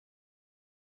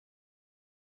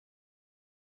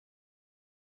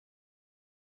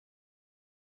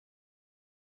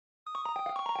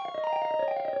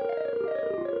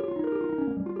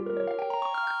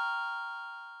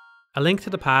A Link to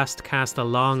the Past cast a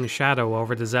long shadow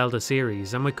over the Zelda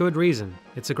series, and with good reason.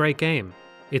 It's a great game.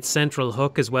 Its central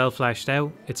hook is well fleshed out,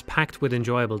 it's packed with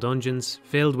enjoyable dungeons,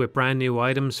 filled with brand new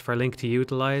items for Link to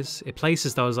utilise, it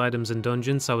places those items in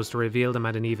dungeons so as to reveal them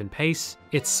at an even pace,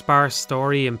 its sparse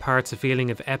story imparts a feeling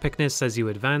of epicness as you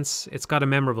advance, it's got a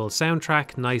memorable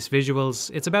soundtrack, nice visuals,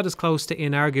 it's about as close to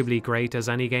inarguably great as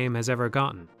any game has ever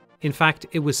gotten. In fact,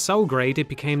 it was so great it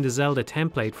became the Zelda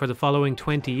template for the following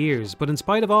 20 years, but in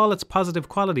spite of all its positive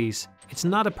qualities, it's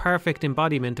not a perfect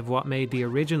embodiment of what made the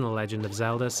original Legend of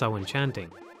Zelda so enchanting.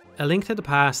 A Link to the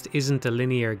Past isn't a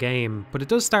linear game, but it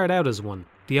does start out as one.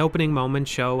 The opening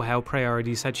moments show how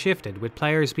priorities had shifted, with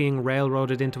players being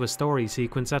railroaded into a story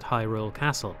sequence at Hyrule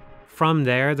Castle. From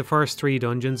there, the first 3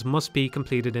 dungeons must be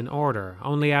completed in order,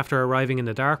 only after arriving in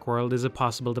the Dark World is it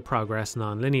possible to progress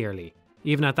non-linearly.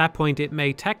 Even at that point it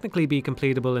may technically be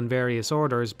completable in various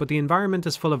orders, but the environment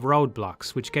is full of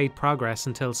roadblocks which gate progress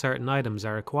until certain items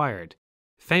are acquired.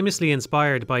 Famously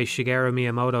inspired by Shigeru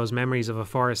Miyamoto's memories of a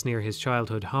forest near his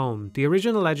childhood home, the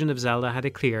original Legend of Zelda had a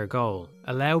clear goal: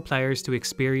 allow players to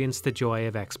experience the joy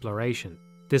of exploration.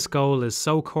 This goal is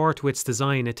so core to its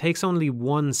design it takes only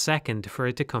 1 second for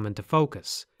it to come into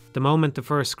focus. The moment the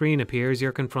first screen appears,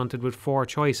 you're confronted with 4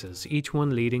 choices, each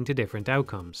one leading to different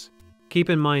outcomes. Keep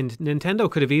in mind,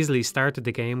 Nintendo could have easily started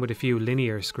the game with a few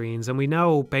linear screens, and we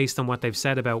know, based on what they've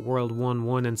said about World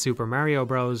 1-1 and Super Mario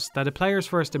Bros., that a player's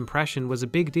first impression was a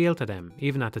big deal to them,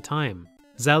 even at the time.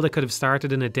 Zelda could have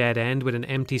started in a dead end with an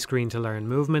empty screen to learn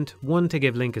movement, one to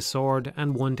give Link a sword,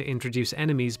 and one to introduce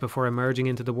enemies before emerging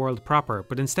into the world proper,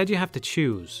 but instead you have to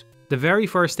choose. The very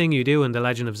first thing you do in The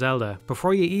Legend of Zelda,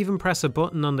 before you even press a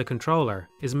button on the controller,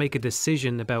 is make a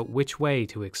decision about which way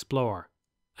to explore.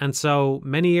 And so,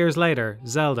 many years later,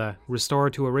 Zelda,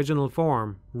 restored to original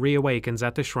form, reawakens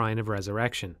at the Shrine of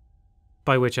Resurrection.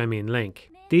 By which I mean Link.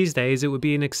 These days it would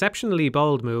be an exceptionally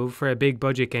bold move for a big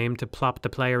budget game to plop the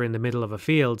player in the middle of a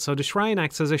field, so the shrine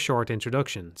acts as a short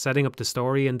introduction, setting up the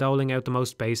story and doling out the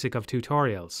most basic of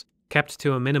tutorials. Kept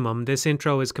to a minimum, this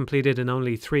intro is completed in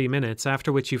only 3 minutes,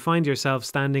 after which you find yourself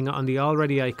standing on the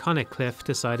already iconic cliff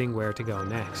deciding where to go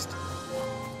next.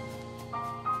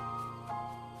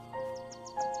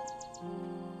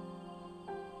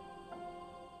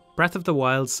 Breath of the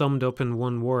Wild summed up in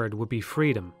one word would be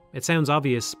freedom. It sounds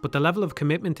obvious, but the level of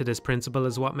commitment to this principle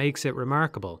is what makes it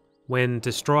remarkable. When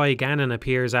Destroy Ganon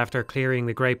appears after clearing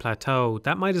the Great Plateau,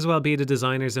 that might as well be the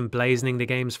designers emblazoning the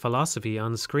game's philosophy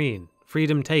on screen.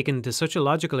 Freedom taken to such a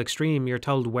logical extreme, you're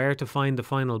told where to find the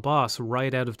final boss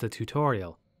right out of the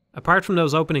tutorial. Apart from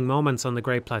those opening moments on the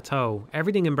Great Plateau,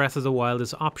 everything in Breath of the Wild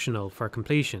is optional for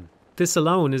completion. This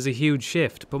alone is a huge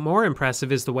shift, but more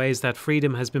impressive is the ways that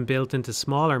freedom has been built into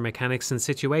smaller mechanics and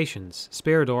situations,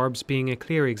 Spirit Orbs being a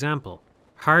clear example.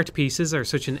 Heart pieces are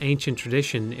such an ancient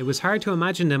tradition, it was hard to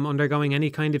imagine them undergoing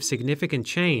any kind of significant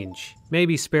change.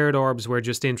 Maybe Spirit Orbs were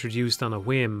just introduced on a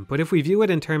whim, but if we view it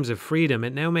in terms of freedom,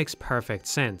 it now makes perfect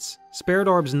sense. Spirit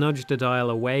Orbs nudge the dial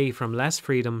away from less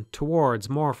freedom towards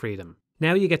more freedom.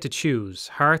 Now you get to choose,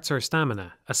 hearts or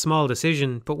stamina. A small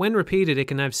decision, but when repeated it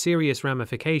can have serious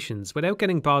ramifications without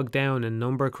getting bogged down in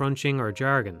number crunching or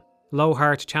jargon. Low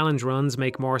heart challenge runs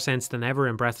make more sense than ever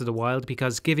in Breath of the Wild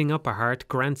because giving up a heart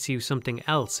grants you something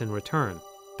else in return.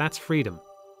 That's freedom.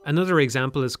 Another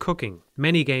example is cooking.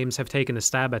 Many games have taken a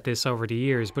stab at this over the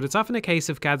years, but it's often a case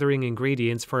of gathering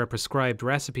ingredients for a prescribed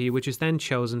recipe which is then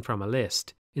chosen from a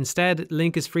list. Instead,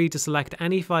 Link is free to select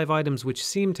any 5 items which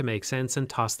seem to make sense and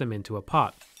toss them into a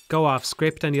pot. Go off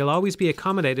script and you'll always be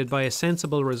accommodated by a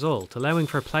sensible result, allowing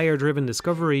for player-driven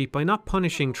discovery by not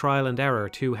punishing trial and error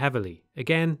too heavily.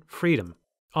 Again, freedom.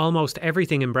 Almost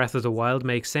everything in Breath of the Wild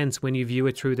makes sense when you view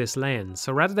it through this lens,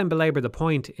 so rather than belabor the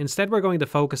point, instead we're going to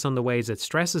focus on the ways it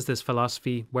stresses this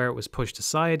philosophy, where it was pushed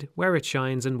aside, where it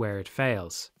shines and where it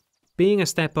fails. Being a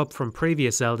step up from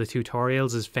previous Zelda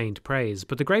tutorials is faint praise,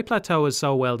 but the Great Plateau is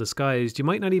so well disguised you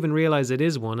might not even realise it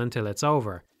is one until it's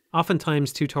over.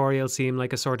 Oftentimes tutorials seem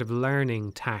like a sort of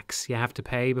learning tax you have to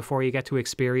pay before you get to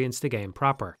experience the game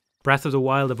proper. Breath of the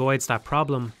Wild avoids that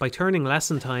problem by turning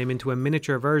lesson time into a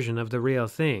miniature version of the real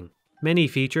thing. Many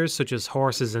features such as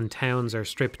horses and towns are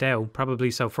stripped out,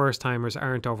 probably so first timers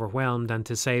aren't overwhelmed and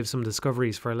to save some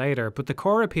discoveries for later, but the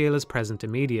core appeal is present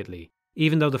immediately.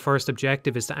 Even though the first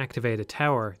objective is to activate a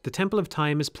tower, the Temple of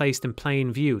Time is placed in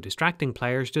plain view, distracting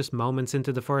players just moments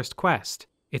into the first quest.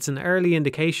 It's an early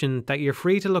indication that you're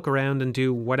free to look around and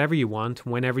do whatever you want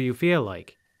whenever you feel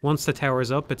like. Once the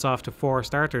tower's up, it's off to 4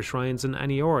 starter shrines in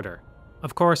any order.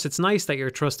 Of course, it's nice that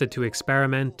you're trusted to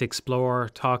experiment, explore,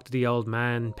 talk to the old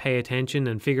man, pay attention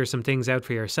and figure some things out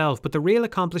for yourself, but the real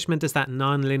accomplishment is that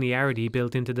non-linearity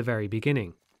built into the very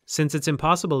beginning. Since it's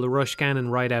impossible to rush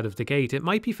Ganon right out of the gate, it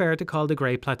might be fair to call the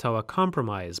Great Plateau a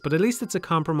compromise, but at least it's a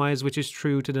compromise which is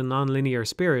true to the non-linear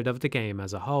spirit of the game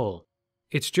as a whole.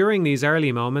 It's during these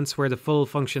early moments where the full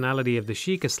functionality of the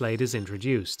Sheikah Slate is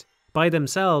introduced. By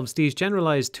themselves, these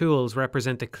generalized tools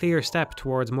represent a clear step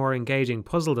towards more engaging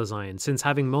puzzle design, since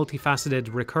having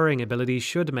multifaceted recurring abilities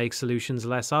should make solutions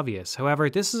less obvious. However,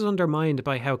 this is undermined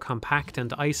by how compact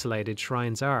and isolated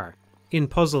shrines are. In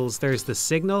puzzles, there's the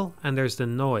signal and there's the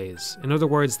noise. In other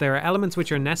words, there are elements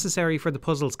which are necessary for the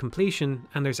puzzle's completion,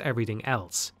 and there's everything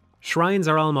else. Shrines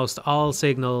are almost all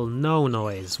signal, no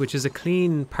noise, which is a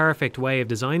clean, perfect way of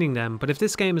designing them, but if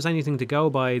this game is anything to go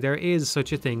by, there is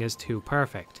such a thing as too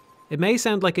perfect. It may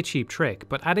sound like a cheap trick,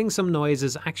 but adding some noise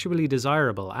is actually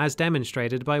desirable, as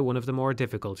demonstrated by one of the more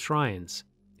difficult shrines.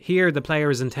 Here, the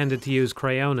player is intended to use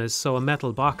Cryonas so a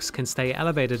metal box can stay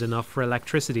elevated enough for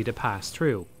electricity to pass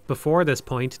through. Before this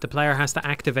point, the player has to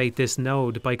activate this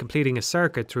node by completing a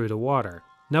circuit through the water.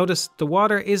 Notice, the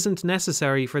water isn't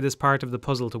necessary for this part of the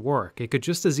puzzle to work, it could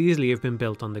just as easily have been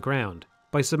built on the ground.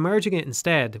 By submerging it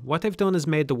instead, what they've done is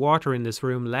made the water in this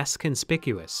room less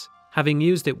conspicuous. Having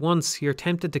used it once, you're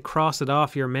tempted to cross it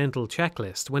off your mental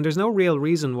checklist, when there's no real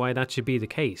reason why that should be the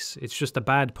case. It's just a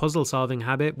bad puzzle-solving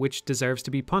habit which deserves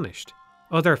to be punished.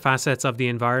 Other facets of the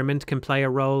environment can play a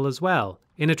role as well.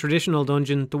 In a traditional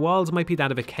dungeon, the walls might be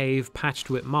that of a cave patched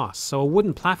with moss, so a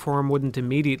wooden platform wouldn't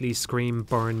immediately scream,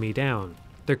 "Burn me down."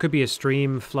 There could be a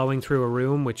stream flowing through a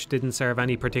room which didn't serve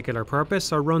any particular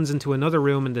purpose, or runs into another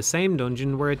room in the same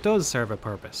dungeon where it does serve a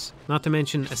purpose. Not to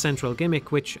mention a central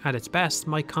gimmick which, at its best,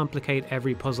 might complicate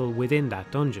every puzzle within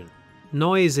that dungeon.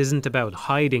 Noise isn't about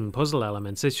hiding puzzle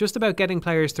elements, it's just about getting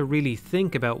players to really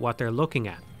think about what they're looking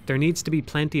at. There needs to be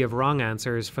plenty of wrong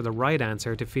answers for the right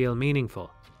answer to feel meaningful.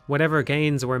 Whatever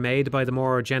gains were made by the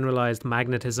more generalised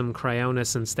magnetism,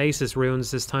 cryonis and stasis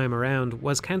runes this time around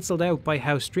was cancelled out by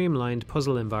how streamlined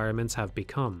puzzle environments have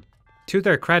become. To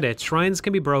their credit, shrines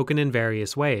can be broken in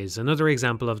various ways, another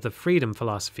example of the freedom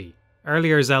philosophy.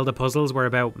 Earlier Zelda puzzles were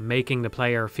about making the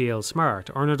player feel smart,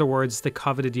 or in other words, the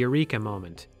coveted eureka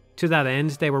moment. To that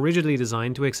end, they were rigidly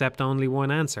designed to accept only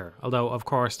one answer, although of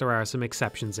course there are some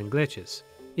exceptions and glitches.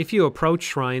 If you approach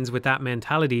shrines with that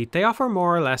mentality, they offer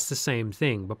more or less the same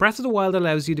thing, but Breath of the Wild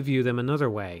allows you to view them another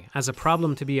way, as a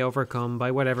problem to be overcome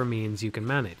by whatever means you can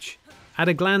manage. At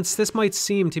a glance, this might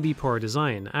seem to be poor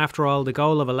design. After all, the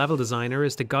goal of a level designer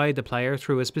is to guide the player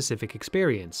through a specific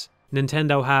experience.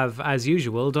 Nintendo have, as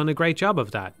usual, done a great job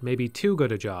of that, maybe too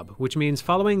good a job, which means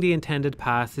following the intended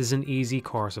path is an easy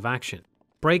course of action.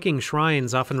 Breaking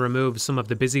shrines often removes some of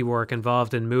the busy work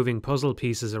involved in moving puzzle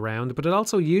pieces around, but it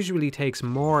also usually takes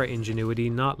more ingenuity,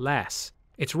 not less.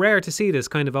 It's rare to see this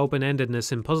kind of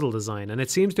open-endedness in puzzle design, and it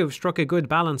seems to have struck a good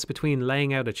balance between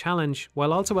laying out a challenge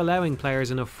while also allowing players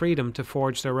enough freedom to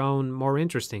forge their own, more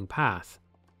interesting path.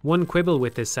 One quibble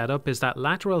with this setup is that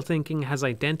lateral thinking has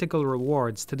identical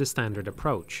rewards to the standard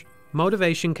approach.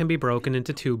 Motivation can be broken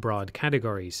into two broad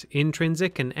categories,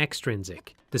 intrinsic and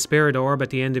extrinsic. The spirit orb at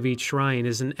the end of each shrine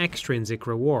is an extrinsic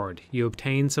reward. You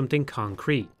obtain something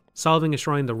concrete. Solving a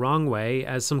shrine the wrong way,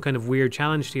 as some kind of weird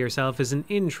challenge to yourself, is an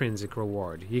intrinsic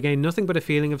reward. You gain nothing but a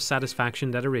feeling of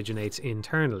satisfaction that originates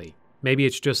internally. Maybe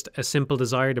it's just a simple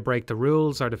desire to break the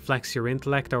rules or to flex your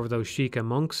intellect over those Sheikah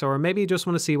monks, or maybe you just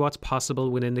want to see what's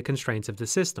possible within the constraints of the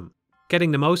system.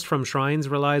 Getting the most from shrines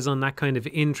relies on that kind of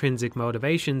intrinsic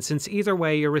motivation, since either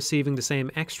way you're receiving the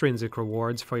same extrinsic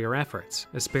rewards for your efforts,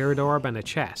 a spirit orb and a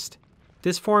chest.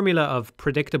 This formula of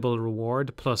predictable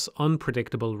reward plus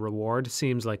unpredictable reward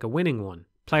seems like a winning one.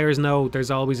 Players know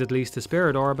there's always at least a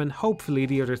spirit orb, and hopefully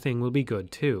the other thing will be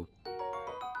good too.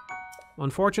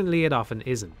 Unfortunately, it often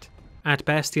isn't. At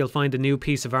best, you'll find a new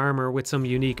piece of armor with some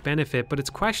unique benefit, but it's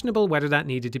questionable whether that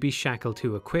needed to be shackled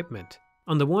to equipment.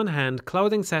 On the one hand,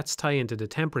 clothing sets tie into the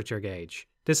temperature gauge.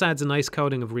 This adds a nice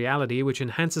coating of reality which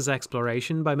enhances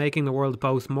exploration by making the world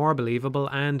both more believable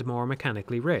and more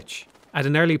mechanically rich. At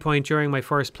an early point during my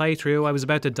first playthrough, I was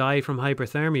about to die from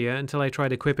hypothermia until I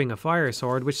tried equipping a fire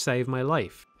sword which saved my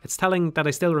life. It's telling that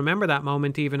I still remember that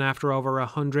moment even after over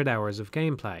 100 hours of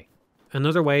gameplay.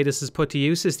 Another way this is put to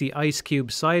use is the Ice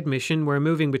Cube side mission, where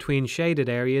moving between shaded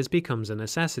areas becomes a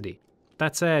necessity.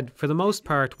 That said, for the most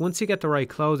part, once you get the right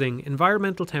clothing,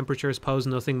 environmental temperatures pose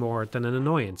nothing more than an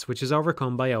annoyance, which is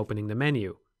overcome by opening the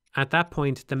menu. At that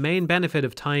point, the main benefit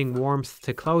of tying warmth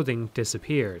to clothing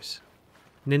disappears.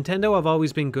 Nintendo have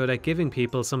always been good at giving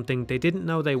people something they didn't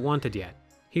know they wanted yet.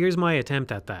 Here's my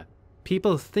attempt at that.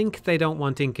 People think they don't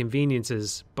want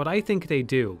inconveniences, but I think they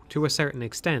do, to a certain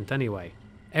extent anyway.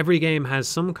 Every game has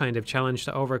some kind of challenge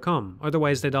to overcome,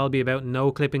 otherwise they'd all be about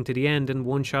no clipping to the end and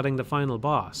one-shotting the final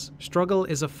boss. Struggle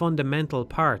is a fundamental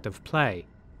part of play.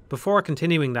 Before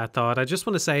continuing that thought, I just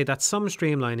want to say that some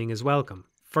streamlining is welcome.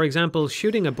 For example,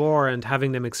 shooting a boar and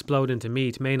having them explode into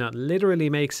meat may not literally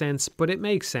make sense, but it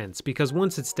makes sense because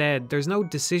once it's dead, there's no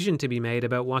decision to be made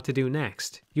about what to do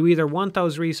next. You either want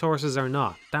those resources or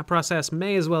not. That process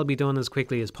may as well be done as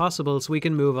quickly as possible so we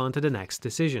can move on to the next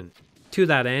decision. To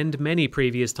that end, many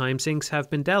previous time sinks have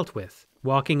been dealt with.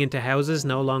 Walking into houses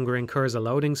no longer incurs a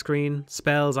loading screen,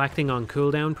 spells acting on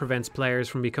cooldown prevents players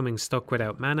from becoming stuck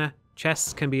without mana,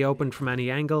 chests can be opened from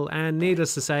any angle, and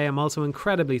needless to say, I'm also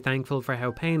incredibly thankful for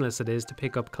how painless it is to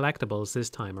pick up collectibles this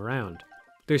time around.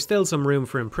 There's still some room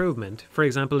for improvement. For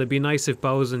example, it'd be nice if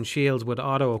bows and shields would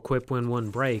auto-equip when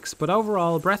one breaks, but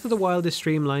overall, Breath of the Wild is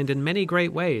streamlined in many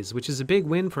great ways, which is a big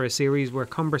win for a series where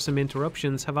cumbersome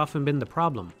interruptions have often been the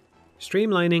problem.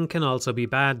 Streamlining can also be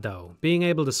bad though. Being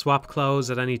able to swap clothes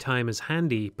at any time is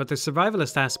handy, but the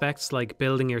survivalist aspects like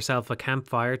building yourself a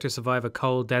campfire to survive a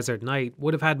cold desert night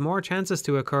would have had more chances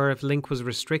to occur if Link was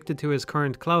restricted to his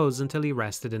current clothes until he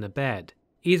rested in a bed.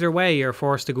 Either way, you're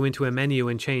forced to go into a menu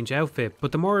and change outfit,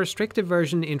 but the more restrictive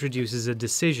version introduces a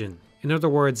decision. In other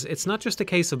words, it's not just a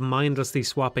case of mindlessly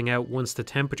swapping out once the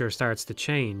temperature starts to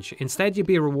change, instead you'd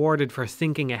be rewarded for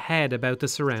thinking ahead about the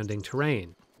surrounding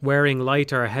terrain. Wearing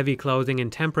light or heavy clothing in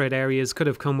temperate areas could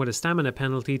have come with a stamina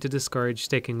penalty to discourage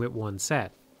sticking with one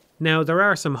set. Now, there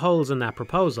are some holes in that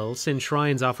proposal, since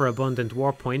shrines offer abundant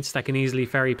warp points that can easily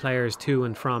ferry players to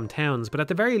and from towns, but at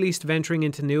the very least venturing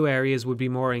into new areas would be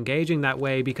more engaging that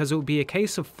way because it would be a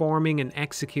case of forming and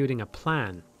executing a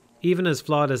plan. Even as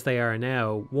flawed as they are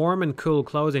now, warm and cool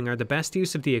clothing are the best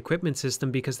use of the equipment system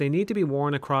because they need to be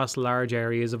worn across large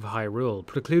areas of Hyrule,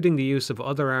 precluding the use of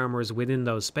other armors within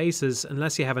those spaces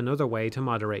unless you have another way to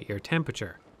moderate your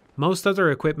temperature. Most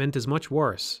other equipment is much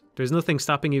worse. There's nothing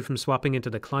stopping you from swapping into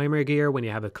the climber gear when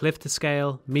you have a cliff to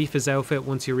scale, Mipha's outfit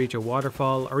once you reach a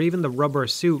waterfall, or even the rubber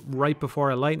suit right before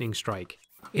a lightning strike.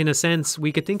 In a sense,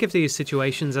 we could think of these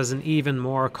situations as an even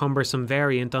more cumbersome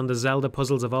variant on the Zelda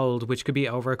puzzles of old which could be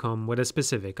overcome with a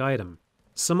specific item.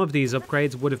 Some of these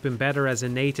upgrades would have been better as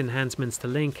innate enhancements to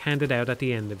Link handed out at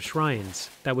the end of shrines,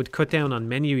 that would cut down on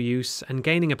menu use, and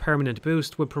gaining a permanent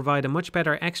boost would provide a much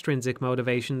better extrinsic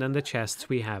motivation than the chests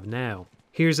we have now.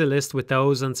 Here's a list with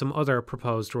those and some other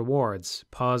proposed rewards.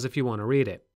 Pause if you want to read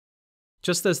it.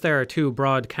 Just as there are two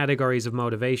broad categories of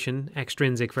motivation,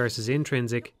 extrinsic versus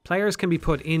intrinsic, players can be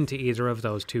put into either of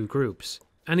those two groups.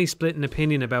 Any split in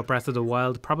opinion about Breath of the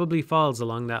Wild probably falls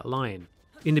along that line.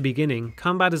 In the beginning,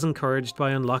 combat is encouraged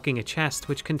by unlocking a chest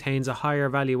which contains a higher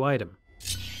value item.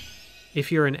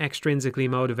 If you're an extrinsically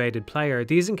motivated player,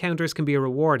 these encounters can be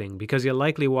rewarding because you'll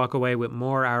likely walk away with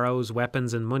more arrows,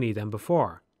 weapons and money than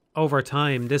before. Over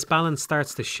time, this balance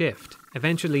starts to shift.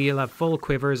 Eventually you'll have full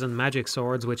quivers and magic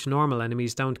swords which normal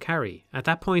enemies don't carry. At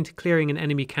that point, clearing an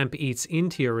enemy camp eats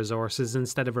into your resources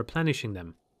instead of replenishing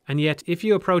them. And yet, if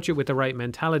you approach it with the right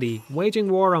mentality,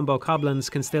 waging war on bokoblins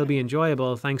can still be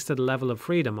enjoyable thanks to the level of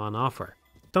freedom on offer.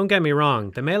 Don't get me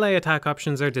wrong, the melee attack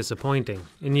options are disappointing.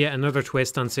 In yet another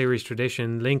twist on series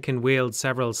tradition, Link can wield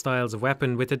several styles of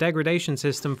weapon with the degradation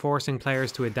system forcing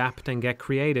players to adapt and get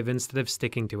creative instead of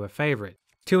sticking to a favourite.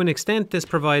 To an extent, this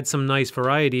provides some nice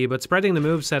variety, but spreading the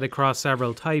moveset across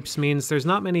several types means there's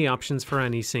not many options for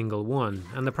any single one,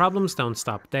 and the problems don't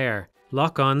stop there.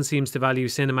 Lock-On seems to value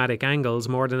cinematic angles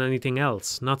more than anything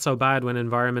else, not so bad when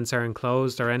environments are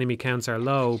enclosed or enemy counts are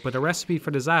low, but a recipe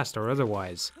for disaster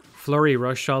otherwise. Flurry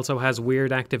Rush also has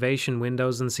weird activation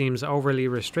windows and seems overly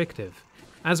restrictive.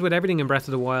 As with everything in Breath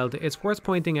of the Wild, it's worth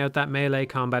pointing out that melee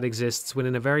combat exists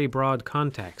within a very broad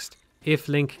context. If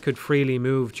Link could freely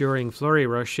move during Flurry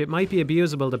Rush, it might be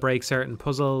abusable to break certain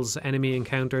puzzles, enemy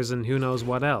encounters and who knows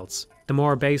what else. The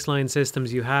more baseline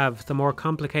systems you have, the more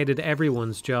complicated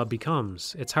everyone's job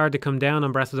becomes. It's hard to come down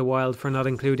on Breath of the Wild for not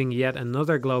including yet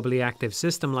another globally active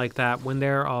system like that when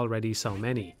there are already so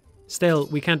many. Still,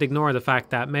 we can't ignore the fact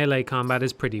that melee combat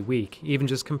is pretty weak, even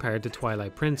just compared to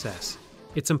Twilight Princess.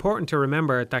 It's important to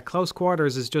remember that close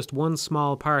quarters is just one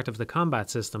small part of the combat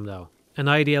system though. An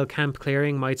ideal camp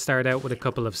clearing might start out with a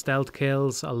couple of stealth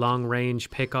kills, a long range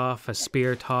pick-off, a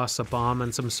spear toss, a bomb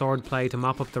and some swordplay to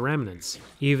mop up the remnants.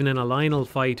 Even in a Lionel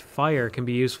fight, fire can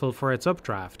be useful for its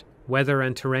updraft. Weather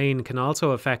and terrain can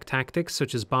also affect tactics,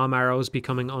 such as bomb arrows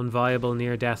becoming unviable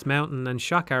near Death Mountain and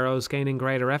shock arrows gaining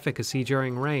greater efficacy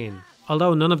during rain.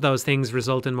 Although none of those things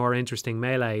result in more interesting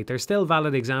melee, they're still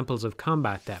valid examples of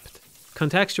combat depth.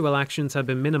 Contextual actions have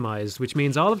been minimized, which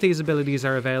means all of these abilities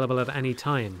are available at any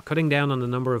time, cutting down on the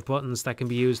number of buttons that can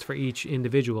be used for each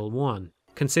individual one.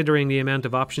 Considering the amount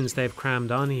of options they've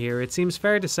crammed on here, it seems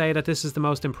fair to say that this is the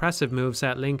most impressive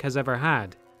moveset Link has ever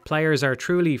had. Players are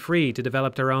truly free to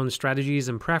develop their own strategies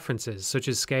and preferences, such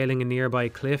as scaling a nearby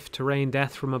cliff to rain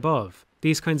death from above.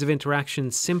 These kinds of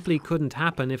interactions simply couldn't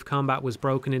happen if combat was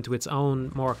broken into its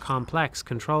own, more complex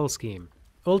control scheme.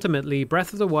 Ultimately,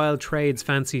 Breath of the Wild trades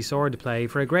fancy swordplay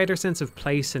for a greater sense of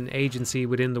place and agency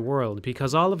within the world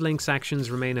because all of Link's actions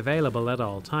remain available at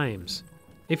all times.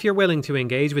 If you're willing to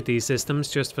engage with these systems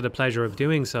just for the pleasure of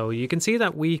doing so, you can see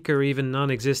that weak or even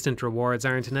non-existent rewards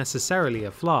aren't necessarily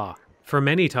a flaw. For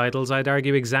many titles, I'd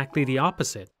argue exactly the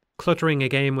opposite. Cluttering a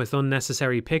game with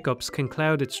unnecessary pickups can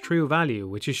cloud its true value,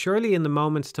 which is surely in the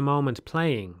moment-to-moment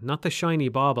playing, not the shiny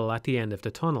bauble at the end of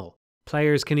the tunnel.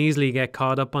 Players can easily get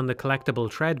caught up on the collectible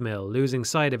treadmill, losing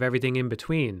sight of everything in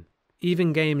between.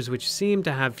 Even games which seem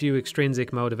to have few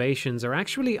extrinsic motivations are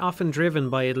actually often driven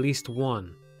by at least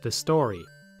one: the story.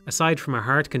 Aside from a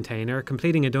heart container,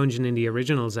 completing a dungeon in the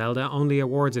original Zelda only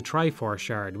awards a Triforce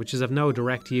shard, which is of no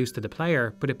direct use to the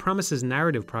player, but it promises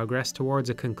narrative progress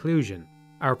towards a conclusion.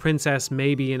 Our princess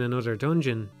may be in another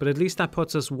dungeon, but at least that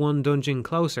puts us one dungeon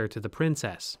closer to the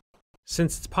princess.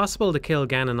 Since it's possible to kill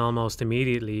Ganon almost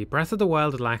immediately, Breath of the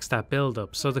Wild lacks that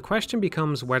build-up, so the question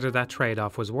becomes whether that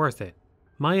trade-off was worth it.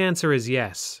 My answer is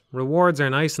yes. Rewards are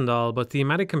nice and all, but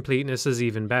thematic completeness is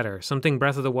even better, something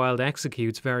Breath of the Wild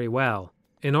executes very well.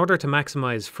 In order to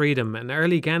maximize freedom, an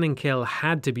early Ganon kill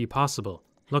had to be possible.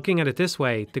 Looking at it this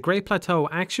way, the Great Plateau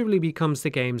actually becomes the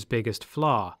game's biggest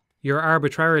flaw. You're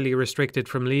arbitrarily restricted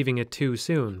from leaving it too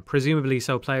soon, presumably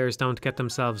so players don't get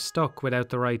themselves stuck without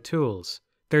the right tools.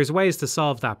 There's ways to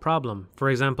solve that problem. For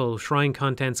example, shrine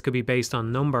contents could be based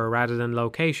on number rather than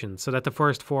location, so that the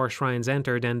first 4 shrines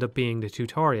entered end up being the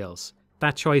tutorials.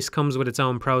 That choice comes with its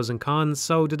own pros and cons,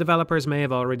 so the developers may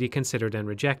have already considered and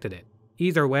rejected it.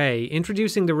 Either way,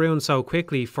 introducing the rune so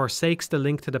quickly forsakes the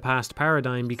Link to the Past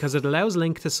paradigm because it allows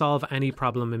Link to solve any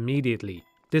problem immediately.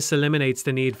 This eliminates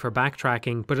the need for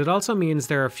backtracking, but it also means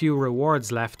there are few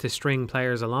rewards left to string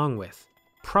players along with.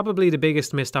 Probably the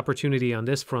biggest missed opportunity on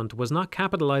this front was not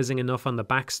capitalizing enough on the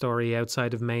backstory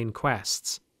outside of main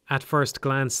quests. At first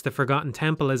glance, the Forgotten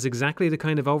Temple is exactly the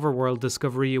kind of overworld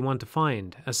discovery you want to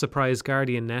find, a surprise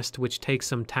guardian nest which takes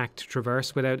some tact to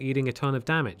traverse without eating a ton of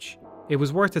damage. It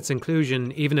was worth its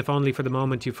inclusion, even if only for the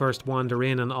moment you first wander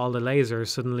in and all the lasers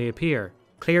suddenly appear.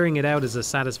 Clearing it out is a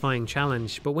satisfying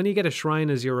challenge, but when you get a shrine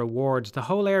as your reward, the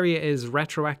whole area is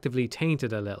retroactively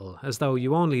tainted a little, as though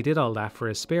you only did all that for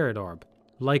a spirit orb.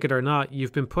 Like it or not,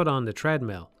 you've been put on the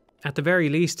treadmill. At the very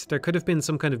least, there could have been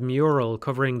some kind of mural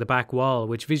covering the back wall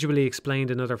which visually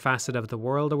explained another facet of the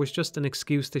world or was just an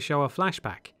excuse to show a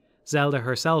flashback. Zelda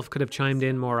herself could have chimed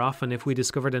in more often if we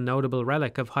discovered a notable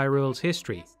relic of Hyrule's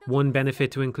history. One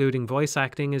benefit to including voice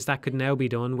acting is that could now be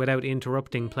done without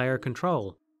interrupting player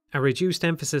control. A reduced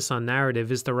emphasis on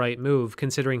narrative is the right move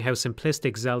considering how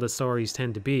simplistic Zelda stories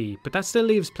tend to be, but that still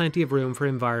leaves plenty of room for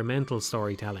environmental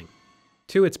storytelling.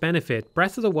 To its benefit,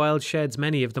 Breath of the Wild sheds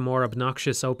many of the more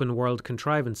obnoxious open-world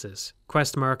contrivances.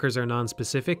 Quest markers are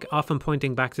non-specific, often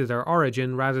pointing back to their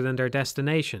origin rather than their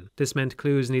destination. This meant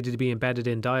clues needed to be embedded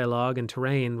in dialogue and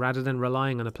terrain rather than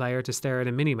relying on a player to stare at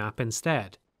a minimap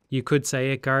instead. You could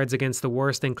say it guards against the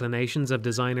worst inclinations of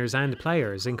designers and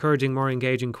players, encouraging more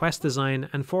engaging quest design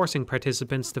and forcing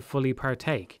participants to fully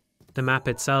partake. The map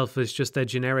itself is just a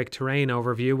generic terrain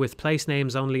overview with place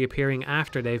names only appearing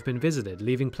after they've been visited,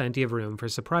 leaving plenty of room for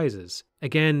surprises.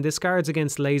 Again, this guards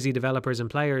against lazy developers and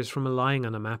players from relying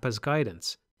on a map as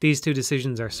guidance. These two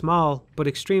decisions are small, but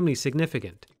extremely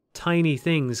significant. Tiny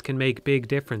things can make big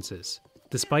differences.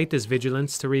 Despite this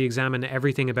vigilance to re-examine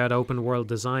everything about open world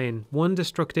design, one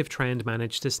destructive trend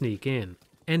managed to sneak in.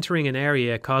 Entering an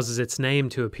area causes its name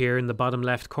to appear in the bottom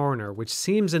left corner, which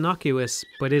seems innocuous,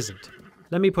 but isn't.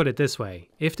 Let me put it this way,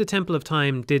 if the Temple of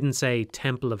Time didn't say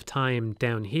Temple of Time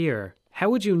down here, how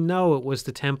would you know it was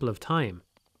the Temple of Time?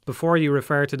 Before you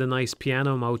refer to the nice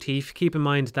piano motif, keep in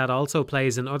mind that also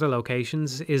plays in other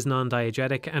locations, is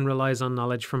non-diegetic and relies on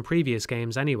knowledge from previous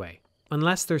games anyway.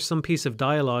 Unless there's some piece of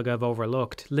dialogue I've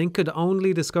overlooked, Link could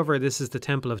only discover this is the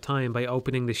Temple of Time by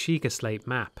opening the Sheikah Slate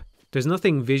map. There's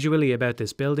nothing visually about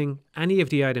this building, any of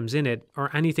the items in it,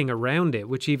 or anything around it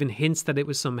which even hints that it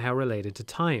was somehow related to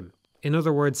time. In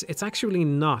other words, it's actually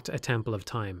not a Temple of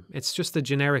Time, it's just a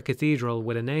generic cathedral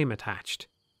with a name attached.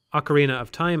 Ocarina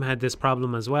of Time had this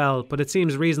problem as well, but it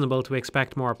seems reasonable to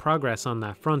expect more progress on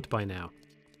that front by now.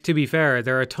 To be fair,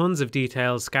 there are tons of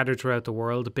details scattered throughout the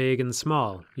world, big and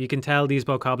small. You can tell these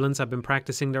bokoblins have been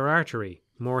practicing their archery.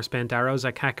 More spent arrows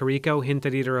at Kakariko hint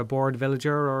at either a bored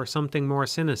villager or something more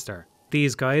sinister.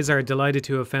 These guys are delighted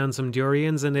to have found some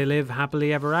durians and they live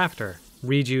happily ever after.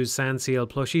 Riju's Sandseal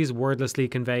plushies wordlessly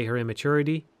convey her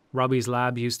immaturity. Robbie's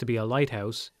lab used to be a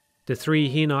lighthouse. The 3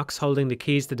 Hinoks holding the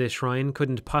keys to this shrine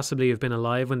couldn't possibly have been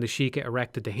alive when the Sheikah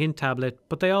erected the hint tablet,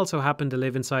 but they also happened to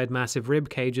live inside massive rib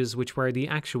cages, which were the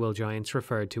actual giants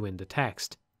referred to in the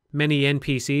text. Many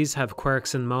NPCs have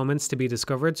quirks and moments to be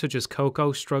discovered, such as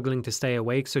Coco struggling to stay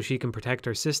awake so she can protect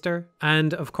her sister.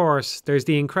 And, of course, there's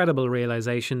the incredible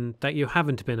realization that you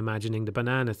haven't been imagining the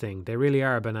banana thing. They really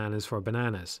are bananas for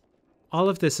bananas. All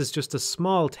of this is just a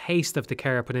small taste of the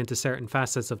care put into certain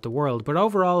facets of the world, but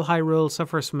overall Hyrule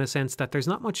suffers from a sense that there's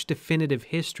not much definitive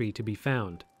history to be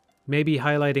found. Maybe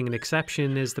highlighting an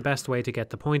exception is the best way to get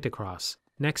the point across.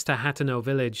 Next to Hateno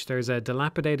Village, there's a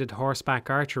dilapidated horseback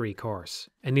archery course.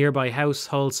 A nearby house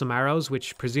holds some arrows,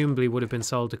 which presumably would have been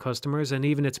sold to customers, and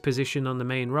even its position on the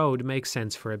main road makes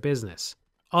sense for a business.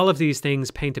 All of these things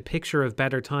paint a picture of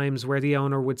better times where the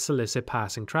owner would solicit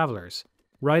passing travellers.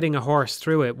 Riding a horse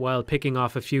through it while picking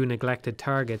off a few neglected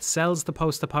targets sells the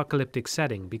post-apocalyptic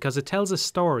setting because it tells a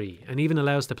story and even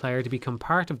allows the player to become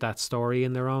part of that story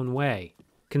in their own way.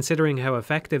 Considering how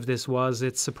effective this was,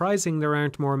 it's surprising there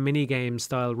aren't more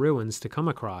minigame-style ruins to come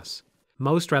across.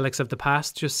 Most relics of the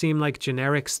past just seem like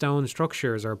generic stone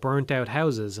structures or burnt-out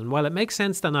houses, and while it makes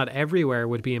sense that not everywhere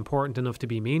would be important enough to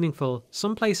be meaningful,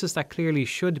 some places that clearly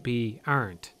should be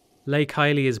aren't. Lake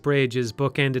Hylia's bridge is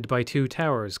bookended by 2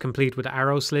 towers, complete with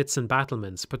arrow slits and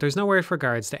battlements, but there's nowhere for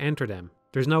guards to enter them.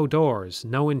 There's no doors,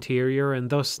 no interior, and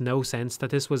thus no sense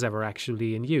that this was ever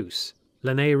actually in use.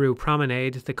 Lanayru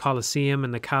Promenade, the Colosseum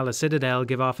and the Kala Citadel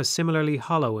give off a similarly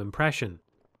hollow impression.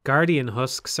 Guardian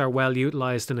husks are well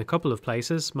utilised in a couple of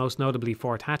places, most notably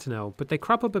Fort Hateno, but they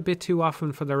crop up a bit too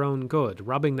often for their own good,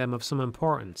 robbing them of some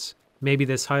importance. Maybe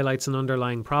this highlights an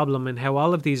underlying problem in how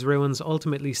all of these ruins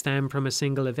ultimately stem from a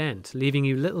single event, leaving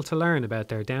you little to learn about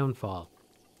their downfall.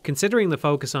 Considering the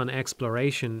focus on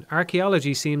exploration,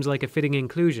 archaeology seems like a fitting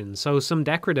inclusion, so some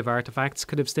decorative artifacts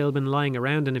could have still been lying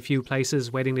around in a few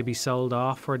places waiting to be sold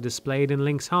off or displayed in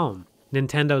Link's home.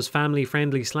 Nintendo's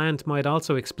family-friendly slant might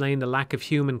also explain the lack of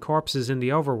human corpses in the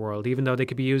overworld, even though they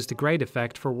could be used to great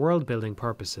effect for world-building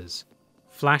purposes.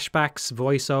 Flashbacks,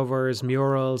 voiceovers,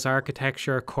 murals,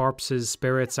 architecture, corpses,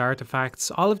 spirits, artifacts,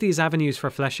 all of these avenues for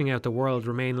fleshing out the world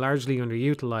remain largely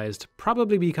underutilised,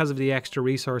 probably because of the extra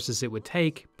resources it would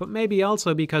take, but maybe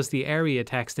also because the area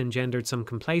text engendered some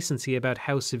complacency about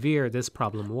how severe this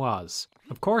problem was.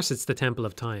 Of course it's the Temple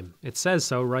of Time, it says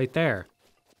so right there.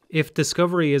 If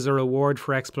discovery is a reward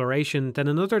for exploration, then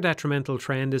another detrimental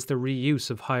trend is the reuse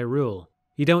of Hyrule.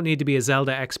 You don't need to be a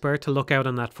Zelda expert to look out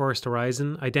on that first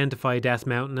horizon, identify Death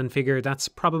Mountain and figure that's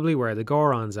probably where the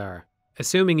Gorons are.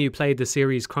 Assuming you played the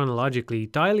series chronologically,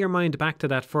 dial your mind back to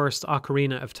that first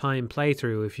Ocarina of Time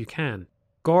playthrough if you can.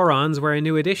 Gorons were a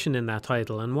new addition in that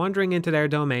title, and wandering into their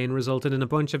domain resulted in a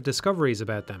bunch of discoveries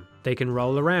about them. They can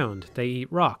roll around, they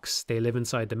eat rocks, they live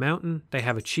inside the mountain, they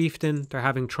have a chieftain, they're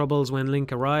having troubles when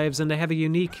Link arrives, and they have a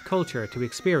unique culture to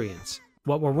experience.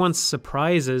 What were once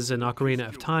surprises in Ocarina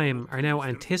of Time are now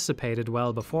anticipated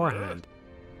well beforehand.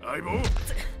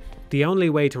 The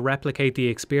only way to replicate the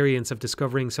experience of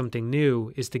discovering something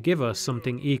new is to give us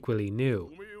something equally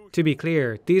new. To be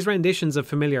clear, these renditions of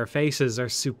familiar faces are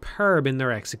superb in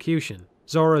their execution.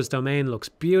 Zora's domain looks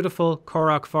beautiful,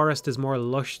 Korok Forest is more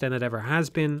lush than it ever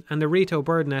has been, and the Rito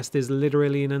Bird Nest is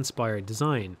literally an inspired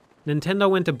design. Nintendo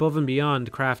went above and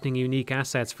beyond crafting unique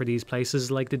assets for these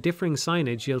places like the differing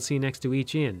signage you'll see next to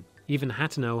each inn. Even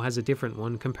Hateno has a different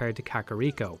one compared to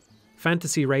Kakariko.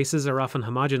 Fantasy races are often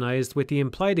homogenized, with the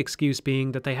implied excuse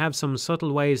being that they have some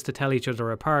subtle ways to tell each other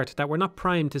apart that we're not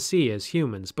primed to see as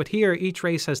humans, but here each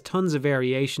race has tons of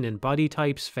variation in body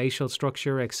types, facial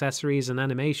structure, accessories and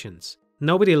animations.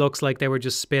 Nobody looks like they were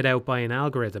just spit out by an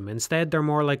algorithm, instead they're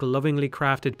more like lovingly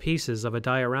crafted pieces of a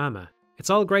diorama. It's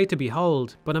all great to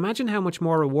behold, but imagine how much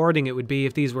more rewarding it would be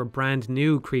if these were brand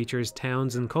new creatures,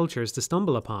 towns and cultures to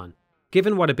stumble upon.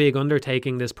 Given what a big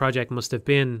undertaking this project must have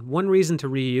been, one reason to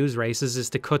reuse races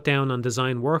is to cut down on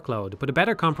design workload, but a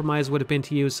better compromise would have been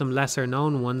to use some lesser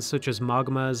known ones such as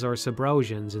Mogmas or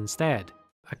Subrosians instead.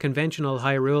 A conventional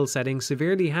Hyrule setting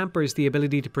severely hampers the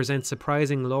ability to present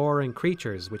surprising lore and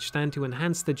creatures which stand to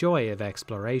enhance the joy of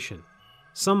exploration.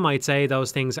 Some might say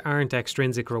those things aren't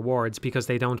extrinsic rewards because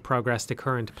they don't progress the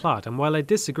current plot, and while I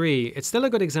disagree, it's still a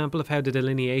good example of how the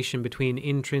delineation between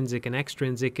intrinsic and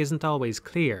extrinsic isn't always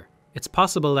clear. It's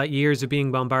possible that years of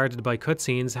being bombarded by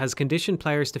cutscenes has conditioned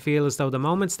players to feel as though the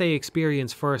moments they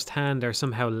experience firsthand are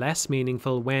somehow less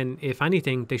meaningful when, if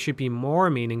anything, they should be more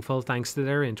meaningful thanks to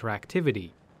their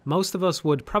interactivity. Most of us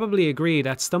would probably agree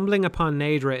that stumbling upon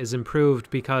Naydra is improved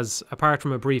because, apart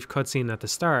from a brief cutscene at the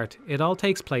start, it all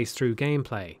takes place through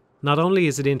gameplay. Not only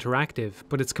is it interactive,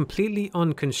 but it's completely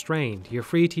unconstrained. You're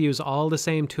free to use all the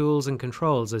same tools and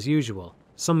controls as usual.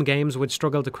 Some games would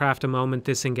struggle to craft a moment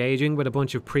this engaging with a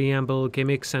bunch of preamble,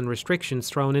 gimmicks and restrictions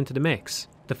thrown into the mix.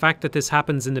 The fact that this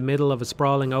happens in the middle of a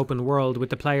sprawling open world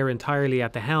with the player entirely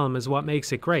at the helm is what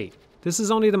makes it great. This is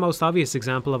only the most obvious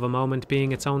example of a moment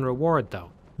being its own reward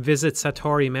though. Visit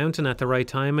Satori Mountain at the right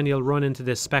time and you'll run into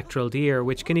this spectral deer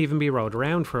which can even be rode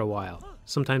around for a while.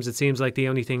 Sometimes it seems like the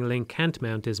only thing Link can't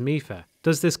mount is Mipha.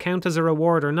 Does this count as a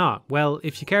reward or not? Well,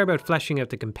 if you care about fleshing out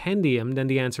the compendium, then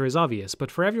the answer is obvious,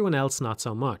 but for everyone else, not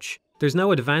so much. There's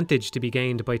no advantage to be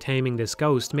gained by taming this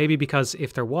ghost, maybe because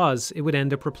if there was, it would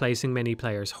end up replacing many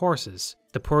players' horses.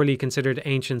 The poorly considered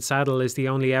ancient saddle is the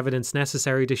only evidence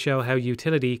necessary to show how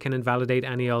utility can invalidate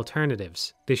any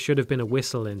alternatives. This should have been a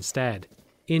whistle instead.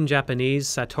 In Japanese,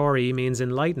 Satori means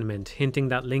enlightenment, hinting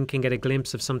that Link can get a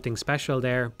glimpse of something special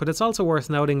there, but it's also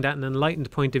worth noting that an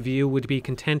enlightened point of view would be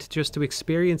content just to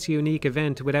experience a unique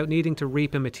event without needing to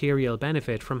reap a material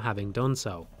benefit from having done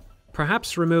so.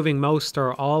 Perhaps removing most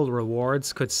or all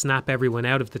rewards could snap everyone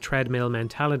out of the treadmill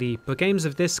mentality, but games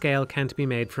of this scale can't be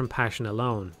made from passion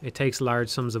alone. It takes large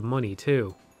sums of money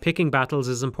too. Picking battles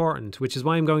is important, which is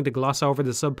why I'm going to gloss over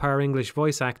the subpar English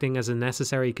voice acting as a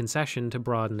necessary concession to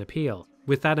broaden appeal.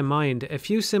 With that in mind, a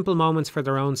few simple moments for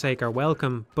their own sake are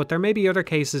welcome, but there may be other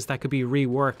cases that could be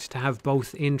reworked to have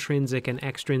both intrinsic and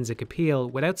extrinsic appeal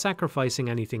without sacrificing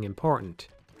anything important.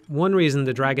 One reason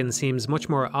the dragon seems much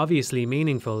more obviously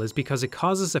meaningful is because it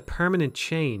causes a permanent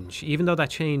change, even though that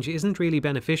change isn't really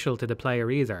beneficial to the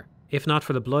player either. If not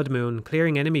for the Blood Moon,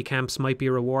 clearing enemy camps might be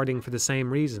rewarding for the same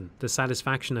reason, the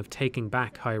satisfaction of taking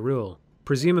back Hyrule.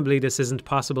 Presumably this isn't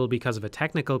possible because of a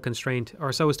technical constraint,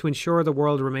 or so as to ensure the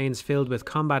world remains filled with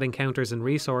combat encounters and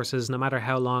resources no matter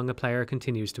how long a player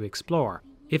continues to explore.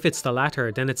 If it's the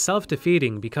latter, then it's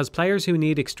self-defeating because players who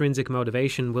need extrinsic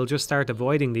motivation will just start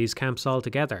avoiding these camps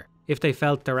altogether. If they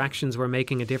felt their actions were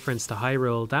making a difference to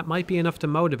Hyrule, that might be enough to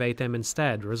motivate them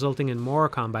instead, resulting in more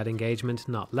combat engagement,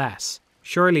 not less.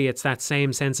 Surely it's that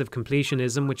same sense of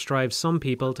completionism which drives some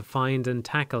people to find and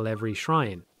tackle every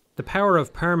shrine. The power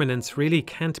of permanence really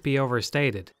can't be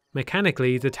overstated.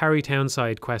 Mechanically, the Tarrytown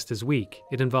side quest is weak.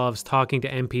 It involves talking to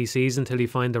NPCs until you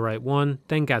find the right one,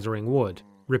 then gathering wood.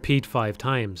 Repeat 5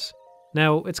 times.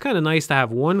 Now, it's kinda nice to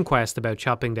have one quest about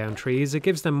chopping down trees, it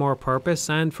gives them more purpose,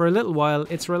 and for a little while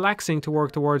it's relaxing to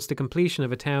work towards the completion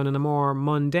of a town in a more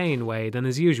mundane way than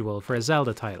is usual for a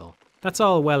Zelda title. That's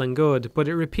all well and good, but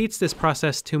it repeats this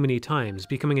process too many times,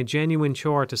 becoming a genuine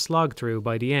chore to slog through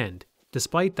by the end.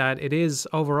 Despite that, it is,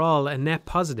 overall, a net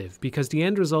positive, because the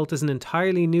end result is an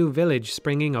entirely new village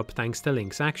springing up thanks to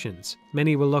Link's actions.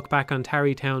 Many will look back on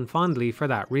Tarrytown fondly for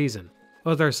that reason.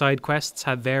 Other side quests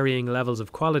have varying levels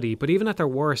of quality, but even at their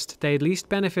worst, they at least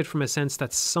benefit from a sense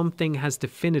that something has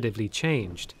definitively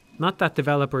changed. Not that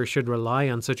developers should rely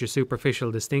on such a superficial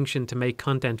distinction to make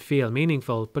content feel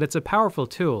meaningful, but it's a powerful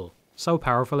tool. So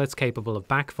powerful it's capable of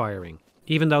backfiring.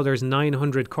 Even though there's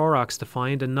 900 Koroks to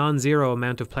find, a non-zero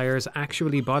amount of players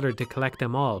actually bothered to collect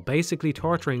them all, basically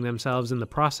torturing themselves in the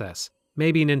process.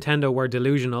 Maybe Nintendo were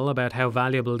delusional about how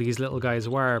valuable these little guys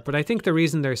were, but I think the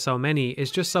reason there's so many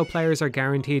is just so players are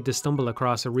guaranteed to stumble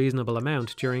across a reasonable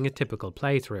amount during a typical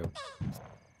playthrough.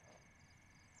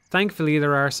 Thankfully,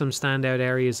 there are some standout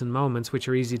areas and moments which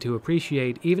are easy to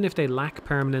appreciate even if they lack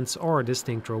permanence or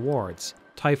distinct rewards.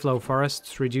 Typhlo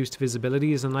Forest's reduced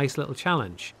visibility is a nice little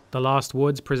challenge. The Lost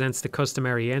Woods presents the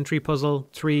customary entry puzzle,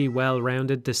 3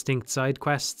 well-rounded distinct side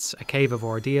quests, a cave of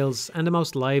ordeals, and the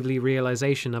most lively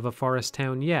realization of a forest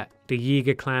town yet. The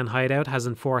Yiga clan hideout has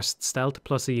enforced stealth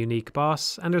plus a unique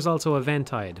boss, and there's also a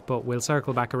Ventide, but we'll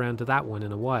circle back around to that one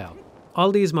in a while.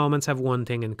 All these moments have one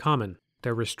thing in common: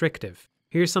 they're restrictive.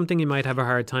 Here's something you might have a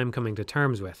hard time coming to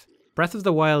terms with. Breath of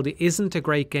the Wild isn't a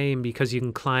great game because you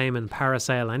can climb and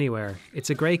parasail anywhere. It's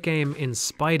a great game in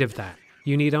spite of that.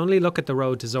 You need only look at the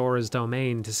road to Zora's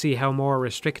domain to see how more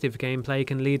restrictive gameplay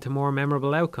can lead to more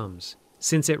memorable outcomes.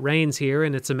 Since it rains here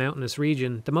and it's a mountainous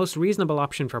region, the most reasonable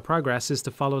option for progress is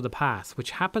to follow the path,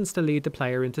 which happens to lead the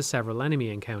player into several enemy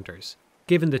encounters.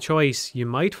 Given the choice, you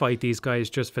might fight these guys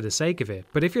just for the sake of it,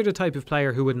 but if you're the type of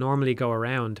player who would normally go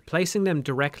around, placing them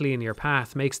directly in your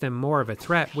path makes them more of a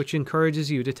threat, which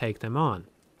encourages you to take them on.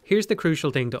 Here's the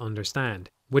crucial thing to understand.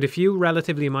 With a few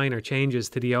relatively minor changes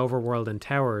to the overworld and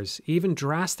towers, even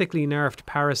drastically nerfed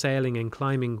parasailing and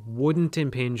climbing wouldn't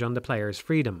impinge on the player's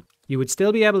freedom. You would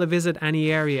still be able to visit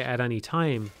any area at any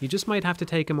time, you just might have to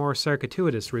take a more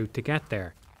circuitous route to get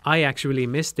there. I actually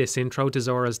missed this intro to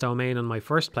Zora's domain on my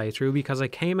first playthrough because I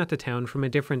came at the town from a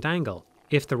different angle.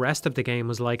 If the rest of the game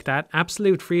was like that,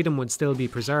 absolute freedom would still be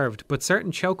preserved, but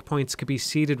certain choke points could be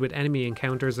seeded with enemy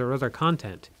encounters or other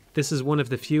content. This is one of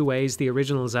the few ways the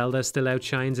original Zelda still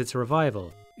outshines its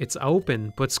revival. It's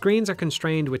open, but screens are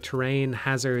constrained with terrain,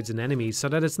 hazards, and enemies so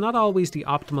that it's not always the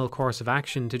optimal course of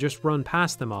action to just run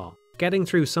past them all. Getting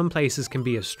through some places can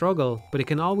be a struggle, but it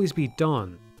can always be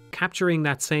done. Capturing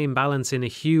that same balance in a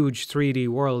huge 3D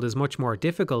world is much more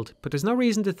difficult, but there's no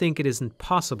reason to think it isn't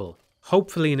possible.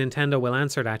 Hopefully Nintendo will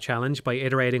answer that challenge by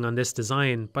iterating on this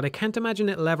design, but I can't imagine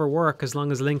it'll ever work as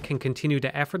long as Link can continue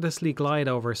to effortlessly glide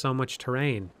over so much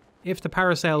terrain. If the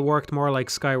parasail worked more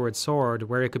like Skyward Sword,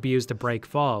 where it could be used to break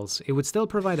falls, it would still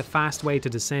provide a fast way to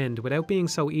descend without being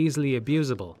so easily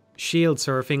abusable. Shield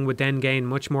surfing would then gain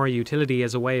much more utility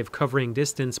as a way of covering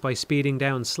distance by speeding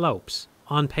down slopes.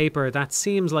 On paper, that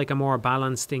seems like a more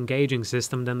balanced, engaging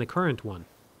system than the current one.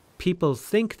 People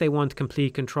think they want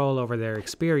complete control over their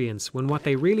experience, when what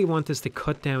they really want is to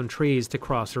cut down trees to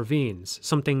cross ravines,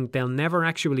 something they'll never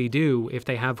actually do if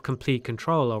they have complete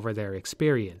control over their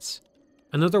experience.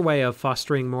 Another way of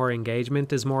fostering more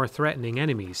engagement is more threatening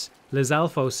enemies.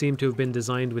 Lizalfos seem to have been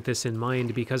designed with this in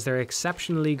mind because they're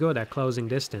exceptionally good at closing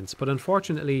distance, but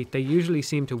unfortunately they usually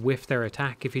seem to whiff their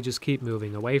attack if you just keep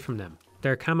moving away from them.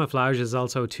 Their camouflage is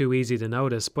also too easy to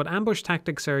notice, but ambush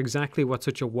tactics are exactly what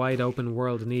such a wide open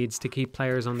world needs to keep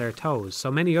players on their toes,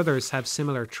 so many others have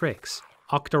similar tricks.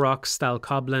 Octoroks,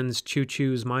 Stalkoblins,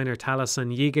 Choo-Choos, Minor Talus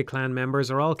and Yiga clan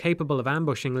members are all capable of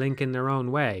ambushing Link in their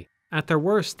own way. At their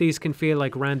worst, these can feel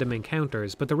like random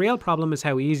encounters, but the real problem is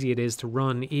how easy it is to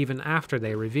run even after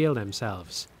they reveal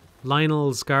themselves.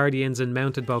 Lynels, Guardians and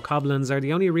Mounted Bokoblins are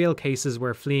the only real cases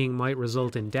where fleeing might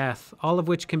result in death, all of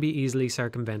which can be easily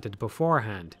circumvented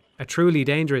beforehand. A truly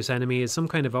dangerous enemy is some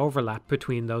kind of overlap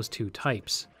between those two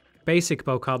types. Basic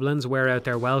Bokoblins wear out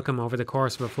their welcome over the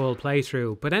course of a full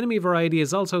playthrough, but enemy variety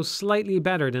is also slightly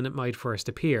better than it might first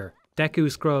appear.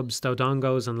 Deku Scrubs,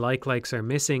 Dodongos and Like-Likes are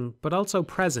missing, but also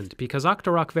present because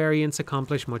Octorok variants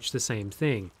accomplish much the same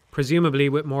thing. Presumably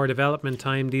with more development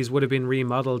time these would have been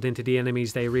remodeled into the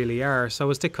enemies they really are so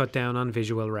as to cut down on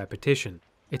visual repetition.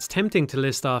 It's tempting to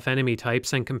list off enemy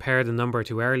types and compare the number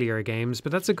to earlier games,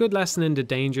 but that's a good lesson in the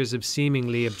dangers of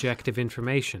seemingly objective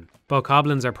information.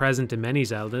 Bokoblins are present in many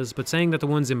Zeldas, but saying that the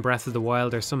ones in Breath of the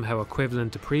Wild are somehow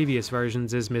equivalent to previous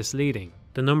versions is misleading.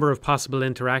 The number of possible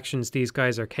interactions these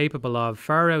guys are capable of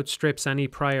far outstrips any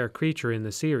prior creature in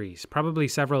the series, probably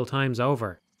several times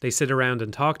over. They sit around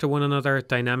and talk to one another,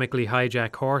 dynamically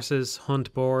hijack horses,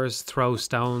 hunt boars, throw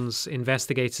stones,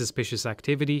 investigate suspicious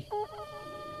activity,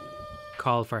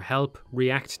 call for help,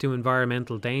 react to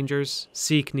environmental dangers,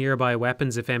 seek nearby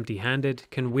weapons if empty-handed,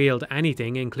 can wield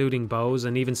anything including bows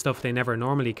and even stuff they never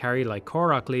normally carry like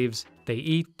Korok leaves. They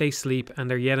eat, they sleep, and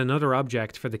they're yet another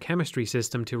object for the chemistry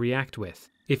system to react with.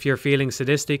 If you're feeling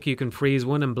sadistic, you can freeze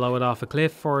one and blow it off a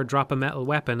cliff or drop a metal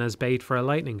weapon as bait for a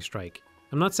lightning strike.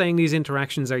 I'm not saying these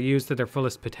interactions are used to their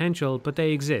fullest potential, but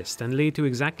they exist and lead to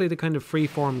exactly the kind of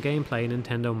free-form gameplay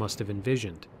Nintendo must have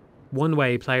envisioned. One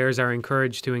way players are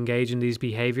encouraged to engage in these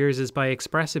behaviours is by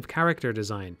expressive character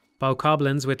design.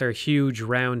 Bokoblins with their huge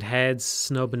round heads,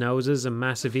 snub noses and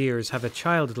massive ears have a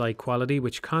childlike quality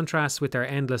which contrasts with their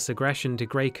endless aggression to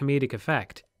great comedic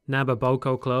effect. Nab a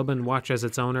Boko Club and watch as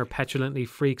its owner petulantly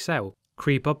freaks out.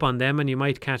 Creep up on them and you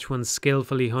might catch one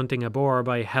skillfully hunting a boar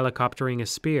by helicoptering a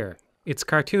spear. It's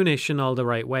cartoonish in all the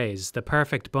right ways, the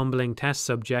perfect bumbling test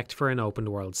subject for an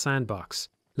open world sandbox.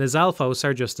 Lizalfos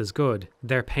are just as good.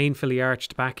 Their painfully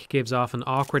arched back gives off an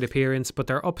awkward appearance, but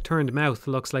their upturned mouth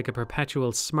looks like a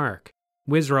perpetual smirk.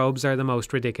 Wizrobes are the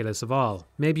most ridiculous of all.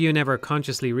 Maybe you never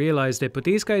consciously realised it, but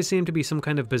these guys seem to be some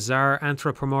kind of bizarre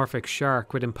anthropomorphic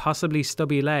shark with impossibly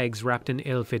stubby legs wrapped in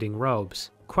ill-fitting robes.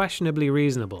 Questionably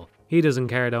reasonable. He doesn't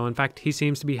care though, in fact he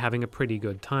seems to be having a pretty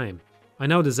good time. I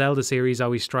know the Zelda series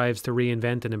always strives to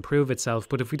reinvent and improve itself,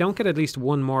 but if we don't get at least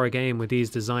one more game with these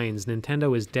designs,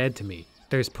 Nintendo is dead to me.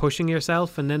 There's pushing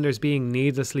yourself and then there's being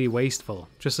needlessly wasteful.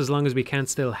 Just as long as we can't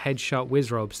still headshot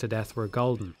Wizrobes to death, we're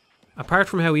golden. Apart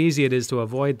from how easy it is to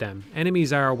avoid them,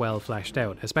 enemies are well fleshed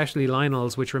out, especially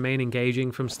Lynels which remain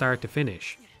engaging from start to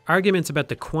finish. Arguments about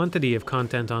the quantity of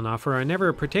content on offer are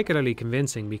never particularly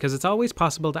convincing because it's always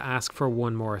possible to ask for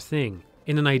one more thing.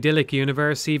 In an idyllic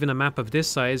universe, even a map of this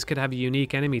size could have a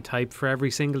unique enemy type for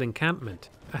every single encampment.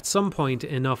 At some point,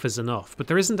 enough is enough, but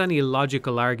there isn't any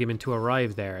logical argument to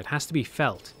arrive there, it has to be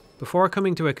felt. Before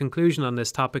coming to a conclusion on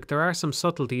this topic, there are some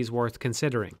subtleties worth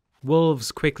considering.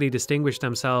 Wolves quickly distinguish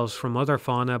themselves from other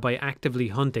fauna by actively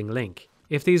hunting Link.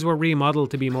 If these were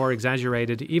remodeled to be more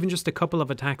exaggerated, even just a couple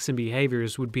of attacks and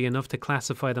behaviours would be enough to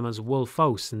classify them as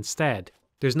wolfos instead.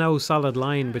 There's no solid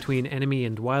line between enemy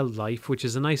and wildlife, which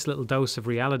is a nice little dose of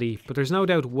reality, but there's no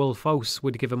doubt wolf-os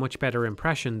would give a much better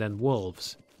impression than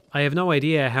wolves. I have no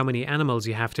idea how many animals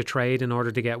you have to trade in order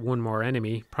to get one more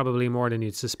enemy, probably more than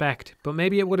you'd suspect, but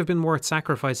maybe it would have been worth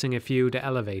sacrificing a few to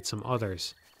elevate some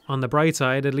others. On the bright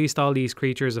side, at least all these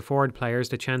creatures afford players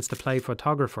the chance to play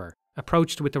photographer.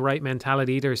 Approached with the right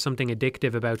mentality, there's something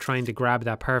addictive about trying to grab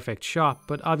that perfect shot,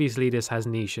 but obviously this has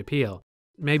niche appeal.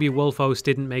 Maybe wolf-os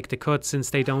didn't make the cut since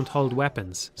they don't hold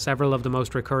weapons. Several of the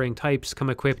most recurring types come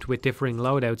equipped with differing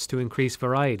loadouts to increase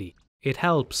variety. It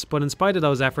helps, but in spite of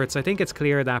those efforts, I think it's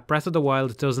clear that Breath of the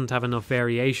Wild doesn't have enough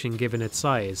variation given its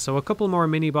size, so a couple more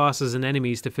mini-bosses and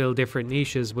enemies to fill different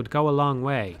niches would go a long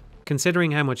way.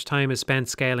 Considering how much time is spent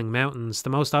scaling mountains,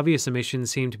 the most obvious omissions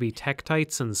seem to be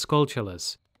tektites and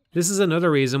skulltulas. This is another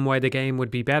reason why the game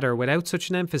would be better without such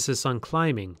an emphasis on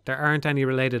climbing. There aren't any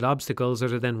related obstacles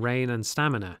other than rain and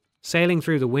stamina. Sailing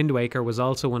through the Wind Waker was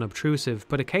also unobtrusive,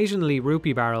 but occasionally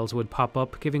rupee barrels would pop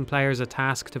up, giving players a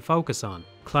task to focus on.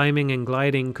 Climbing and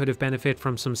gliding could have benefited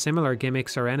from some similar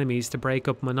gimmicks or enemies to break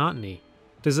up monotony.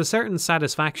 There's a certain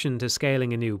satisfaction to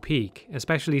scaling a new peak,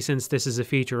 especially since this is a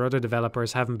feature other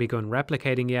developers haven't begun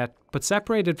replicating yet, but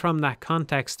separated from that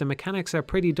context, the mechanics are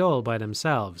pretty dull by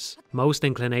themselves. Most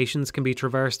inclinations can be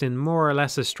traversed in more or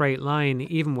less a straight line,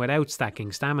 even without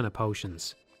stacking stamina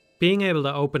potions. Being able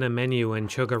to open a menu and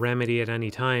chug a remedy at any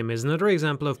time is another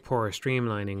example of poor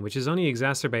streamlining, which is only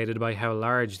exacerbated by how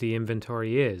large the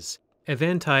inventory is.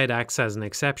 Eventide acts as an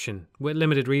exception. With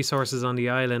limited resources on the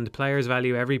island, players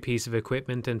value every piece of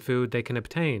equipment and food they can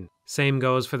obtain. Same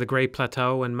goes for the Great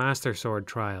Plateau and Master Sword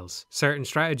trials. Certain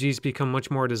strategies become much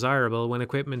more desirable when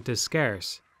equipment is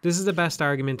scarce. This is the best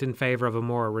argument in favour of a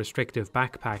more restrictive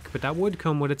backpack, but that would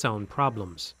come with its own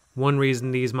problems. One reason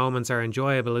these moments are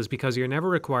enjoyable is because you're never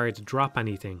required to drop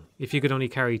anything. If you could only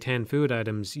carry 10 food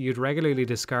items, you'd regularly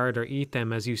discard or eat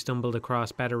them as you stumbled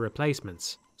across better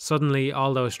replacements. Suddenly,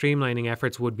 all those streamlining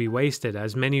efforts would be wasted,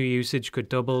 as menu usage could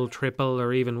double, triple,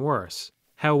 or even worse.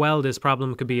 How well this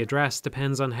problem could be addressed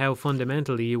depends on how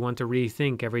fundamentally you want to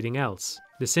rethink everything else.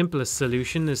 The simplest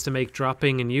solution is to make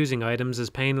dropping and using items as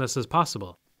painless as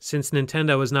possible. Since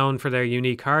Nintendo is known for their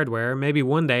unique hardware, maybe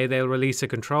one day they'll release a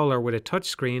controller with a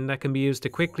touchscreen that can be used to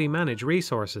quickly manage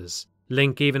resources.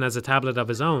 Link even has a tablet of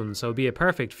his own, so it'd be a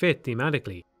perfect fit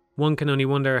thematically. One can only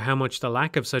wonder how much the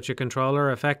lack of such a controller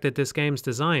affected this game's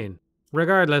design.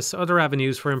 Regardless, other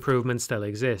avenues for improvement still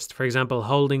exist. For example,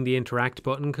 holding the interact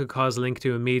button could cause Link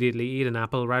to immediately eat an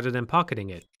apple rather than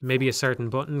pocketing it. Maybe a certain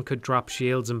button could drop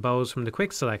shields and bows from the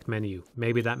quick select menu.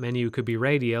 Maybe that menu could be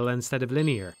radial instead of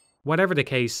linear. Whatever the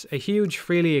case, a huge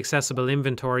freely accessible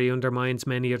inventory undermines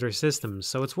many other systems,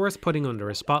 so it's worth putting under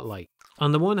a spotlight.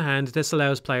 On the one hand, this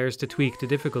allows players to tweak the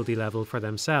difficulty level for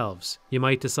themselves. You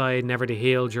might decide never to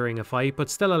heal during a fight, but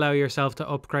still allow yourself to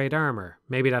upgrade armor.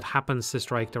 Maybe that happens to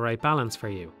strike the right balance for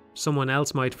you. Someone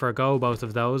else might forego both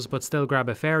of those, but still grab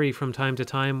a fairy from time to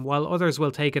time, while others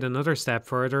will take it another step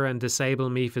further and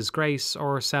disable Mipha's Grace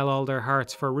or sell all their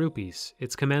hearts for rupees.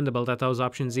 It's commendable that those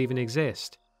options even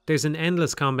exist. There's an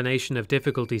endless combination of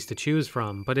difficulties to choose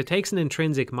from, but it takes an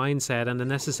intrinsic mindset and the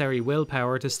necessary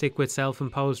willpower to stick with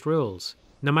self-imposed rules.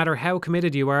 No matter how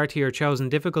committed you are to your chosen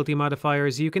difficulty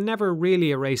modifiers, you can never really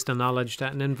erase the knowledge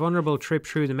that an invulnerable trip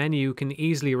through the menu can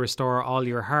easily restore all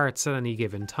your hearts at any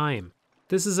given time.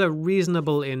 This is a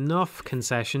reasonable enough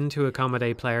concession to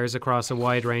accommodate players across a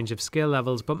wide range of skill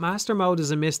levels, but Master Mode is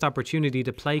a missed opportunity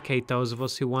to placate those of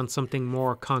us who want something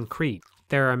more concrete.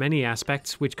 There are many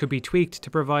aspects which could be tweaked to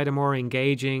provide a more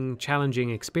engaging, challenging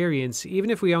experience, even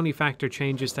if we only factor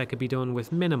changes that could be done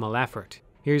with minimal effort.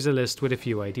 Here's a list with a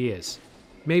few ideas.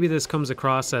 Maybe this comes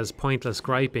across as pointless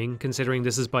griping, considering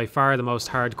this is by far the most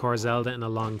hardcore Zelda in a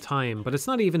long time, but it's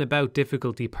not even about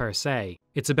difficulty per se.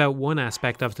 It's about one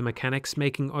aspect of the mechanics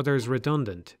making others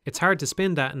redundant. It's hard to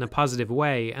spin that in a positive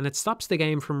way, and it stops the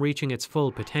game from reaching its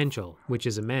full potential, which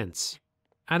is immense.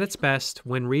 At its best,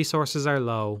 when resources are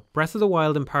low, Breath of the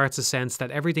Wild imparts a sense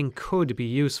that everything could be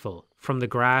useful, from the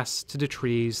grass to the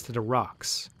trees to the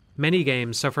rocks. Many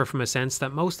games suffer from a sense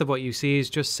that most of what you see is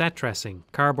just set dressing,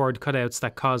 cardboard cutouts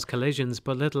that cause collisions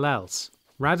but little else.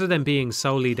 Rather than being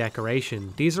solely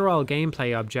decoration, these are all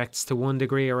gameplay objects to one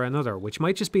degree or another, which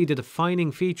might just be the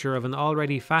defining feature of an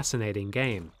already fascinating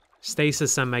game.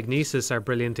 Stasis and Magnesis are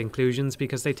brilliant inclusions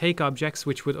because they take objects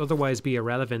which would otherwise be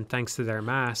irrelevant thanks to their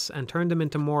mass and turn them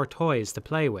into more toys to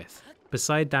play with.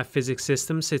 Beside that physics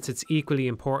system sits its equally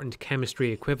important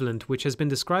chemistry equivalent, which has been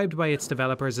described by its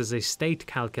developers as a state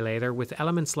calculator, with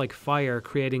elements like fire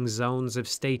creating zones of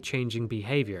state-changing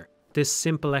behavior. This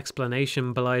simple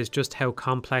explanation belies just how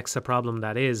complex a problem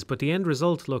that is, but the end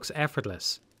result looks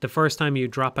effortless. The first time you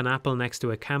drop an apple next to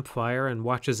a campfire and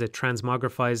watch as it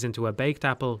transmogrifies into a baked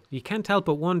apple, you can't help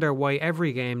but wonder why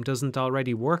every game doesn't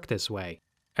already work this way.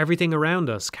 Everything around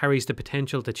us carries the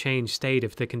potential to change state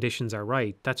if the conditions are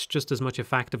right. That's just as much a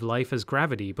fact of life as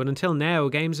gravity, but until now,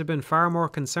 games have been far more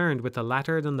concerned with the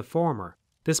latter than the former.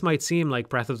 This might seem like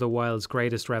Breath of the Wild's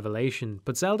greatest revelation,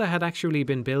 but Zelda had actually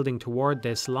been building toward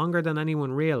this longer than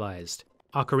anyone realized.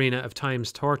 Ocarina of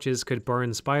Time's torches could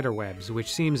burn spiderwebs,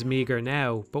 which seems meager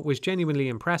now, but was genuinely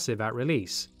impressive at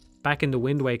release. Back in the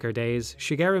Wind Waker days,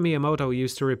 Shigeru Miyamoto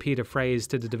used to repeat a phrase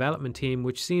to the development team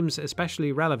which seems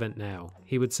especially relevant now.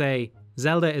 He would say,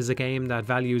 "Zelda is a game that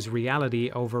values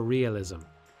reality over realism."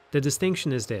 The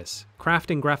distinction is this: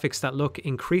 crafting graphics that look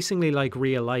increasingly like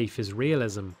real life is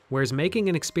realism, whereas making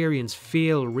an experience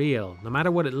feel real, no matter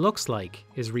what it looks like,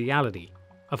 is reality.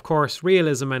 Of course,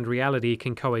 realism and reality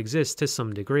can coexist to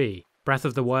some degree. Breath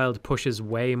of the Wild pushes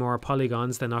way more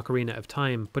polygons than Ocarina of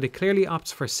Time, but it clearly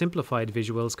opts for simplified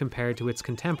visuals compared to its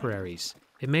contemporaries.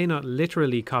 It may not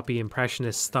literally copy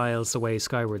Impressionist styles the way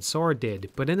Skyward Sword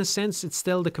did, but in a sense it's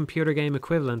still the computer game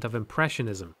equivalent of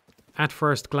Impressionism. At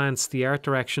first glance, the art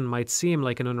direction might seem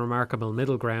like an unremarkable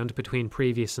middle ground between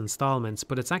previous installments,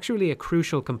 but it's actually a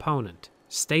crucial component.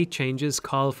 State changes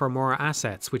call for more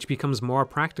assets, which becomes more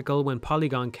practical when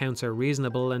polygon counts are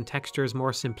reasonable and textures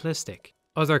more simplistic.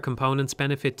 Other components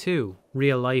benefit too.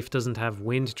 Real life doesn't have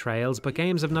wind trails, but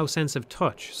games have no sense of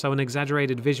touch, so an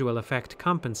exaggerated visual effect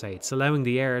compensates, allowing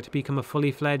the air to become a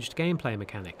fully fledged gameplay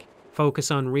mechanic.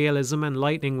 Focus on realism and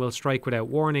lightning will strike without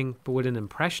warning, but with an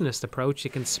impressionist approach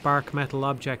it can spark metal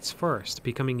objects first,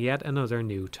 becoming yet another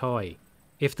new toy.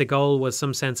 If the goal was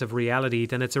some sense of reality,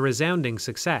 then it's a resounding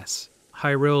success.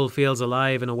 Hyrule feels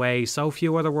alive in a way so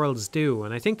few other worlds do,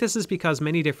 and I think this is because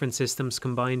many different systems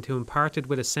combine to impart it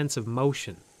with a sense of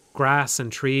motion. Grass and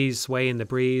trees sway in the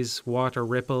breeze, water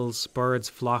ripples, birds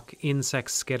flock,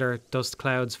 insects skitter, dust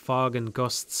clouds, fog and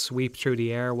gusts sweep through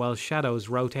the air while shadows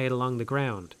rotate along the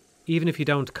ground. Even if you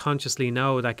don't consciously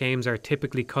know that games are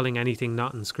typically culling anything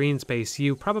not in screen space,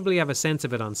 you probably have a sense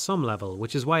of it on some level,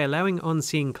 which is why allowing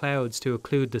unseen clouds to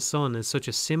occlude the sun is such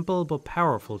a simple but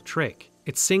powerful trick.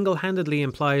 It single-handedly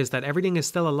implies that everything is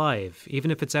still alive,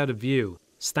 even if it's out of view.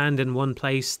 Stand in one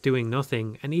place, doing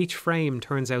nothing, and each frame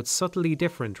turns out subtly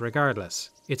different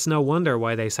regardless. It's no wonder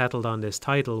why they settled on this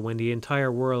title when the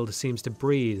entire world seems to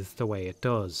breathe the way it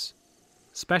does.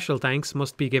 Special thanks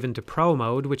must be given to Pro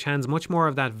Mode, which hands much more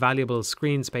of that valuable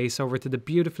screen space over to the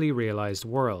beautifully realised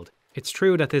world. It's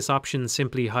true that this option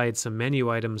simply hides some menu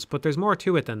items, but there's more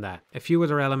to it than that. A few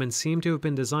other elements seem to have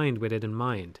been designed with it in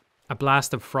mind. A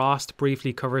blast of frost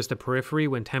briefly covers the periphery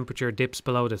when temperature dips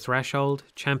below the threshold.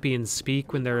 Champions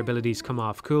speak when their abilities come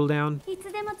off cooldown.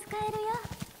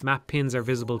 Map pins are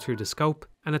visible through the scope,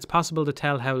 and it's possible to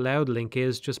tell how loud Link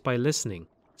is just by listening.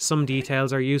 Some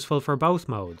details are useful for both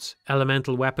modes.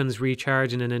 Elemental weapons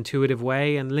recharge in an intuitive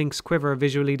way, and Link's quiver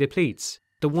visually depletes.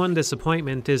 The one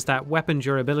disappointment is that weapon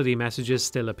durability messages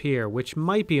still appear, which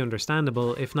might be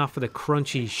understandable if not for the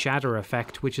crunchy shatter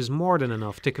effect, which is more than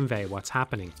enough to convey what's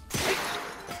happening.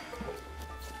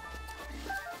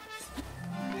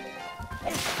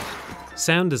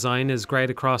 Sound design is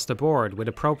great across the board, with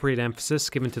appropriate emphasis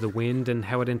given to the wind and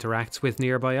how it interacts with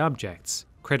nearby objects.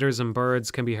 Critters and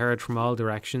birds can be heard from all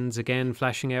directions, again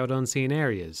fleshing out unseen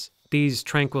areas. These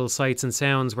tranquil sights and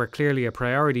sounds were clearly a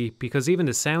priority because even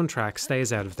the soundtrack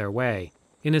stays out of their way.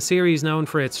 In a series known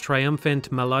for its triumphant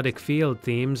melodic field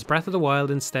themes, Breath of the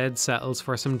Wild instead settles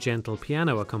for some gentle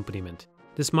piano accompaniment.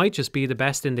 This might just be the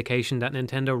best indication that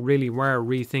Nintendo really were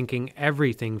rethinking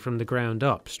everything from the ground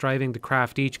up, striving to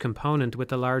craft each component with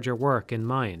the larger work in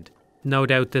mind. No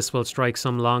doubt this will strike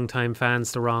some longtime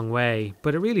fans the wrong way,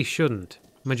 but it really shouldn't.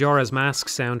 Majora's Mask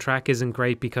soundtrack isn't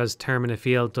great because Termina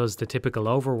Field does the typical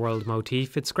overworld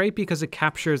motif, it's great because it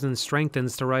captures and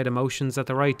strengthens the right emotions at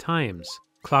the right times.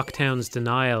 Clocktown's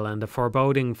denial and the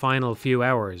foreboding final few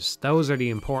hours, those are the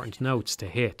important notes to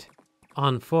hit.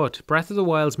 On foot, Breath of the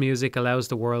Wild's music allows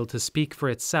the world to speak for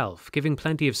itself, giving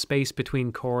plenty of space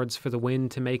between chords for the wind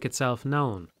to make itself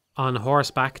known. On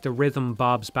horseback, the rhythm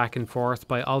bobs back and forth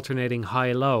by alternating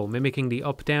high-low, mimicking the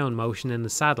up-down motion in the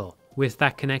saddle. With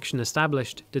that connection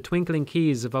established, the twinkling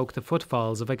keys evoke the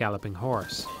footfalls of a galloping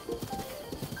horse.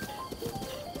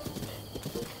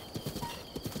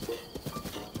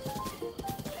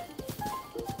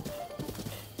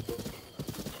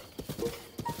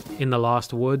 In the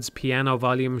Lost Woods, piano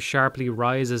volume sharply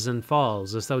rises and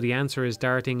falls as though the answer is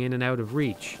darting in and out of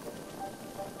reach.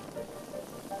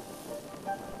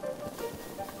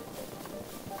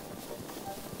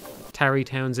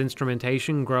 Tarrytown's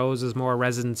instrumentation grows as more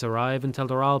residents arrive until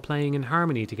they're all playing in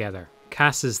harmony together.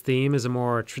 Cass's theme is a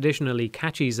more traditionally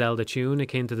catchy Zelda tune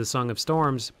akin to the Song of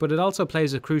Storms, but it also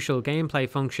plays a crucial gameplay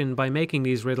function by making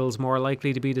these riddles more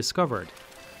likely to be discovered.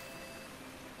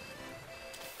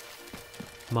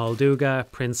 Molduga,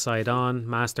 Prince Sidon,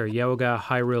 Master Yoga,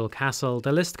 Hyrule Castle,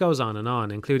 the list goes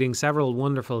on, including several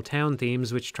wonderful town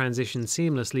themes which transition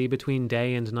seamlessly between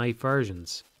day and night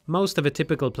versions. Most of a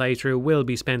typical playthrough will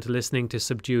be spent listening to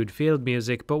subdued field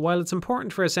music, but while it's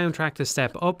important for a soundtrack to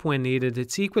step up when needed,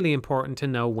 it's equally important to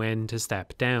know when to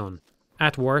step down.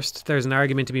 At worst, there's an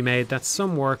argument to be made that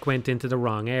some work went into the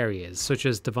wrong areas, such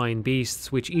as Divine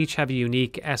Beasts, which each have a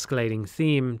unique escalating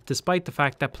theme, despite the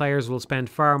fact that players will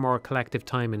spend far more collective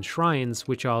time in shrines,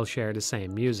 which all share the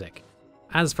same music.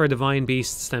 As for Divine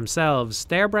Beasts themselves,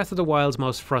 they're Breath of the Wild's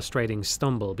most frustrating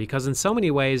stumble, because in so many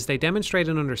ways they demonstrate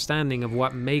an understanding of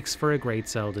what makes for a great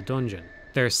Zelda dungeon.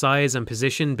 Their size and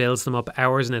position builds them up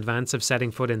hours in advance of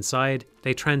setting foot inside.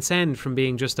 They transcend from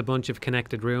being just a bunch of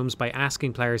connected rooms by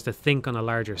asking players to think on a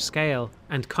larger scale,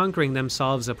 and conquering them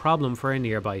solves a problem for a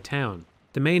nearby town.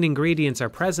 The main ingredients are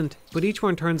present, but each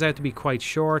one turns out to be quite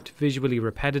short, visually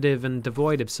repetitive, and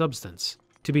devoid of substance.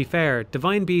 To be fair,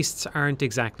 Divine Beasts aren't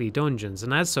exactly dungeons,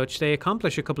 and as such they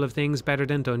accomplish a couple of things better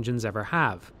than dungeons ever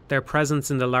have. Their presence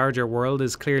in the larger world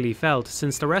is clearly felt,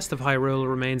 since the rest of Hyrule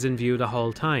remains in view the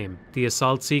whole time. The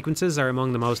assault sequences are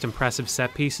among the most impressive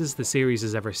set pieces the series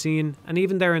has ever seen, and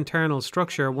even their internal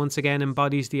structure once again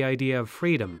embodies the idea of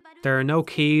freedom. There are no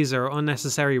keys or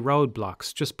unnecessary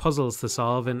roadblocks, just puzzles to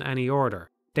solve in any order.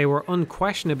 They were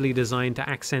unquestionably designed to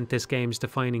accent this game's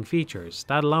defining features.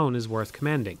 That alone is worth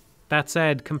commending. That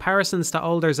said, comparisons to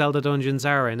older Zelda dungeons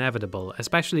are inevitable,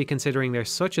 especially considering they're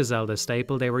such a Zelda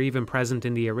staple they were even present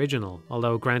in the original,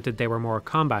 although granted they were more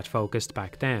combat focused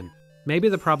back then. Maybe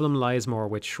the problem lies more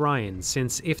with shrines,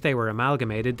 since if they were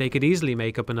amalgamated they could easily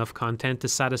make up enough content to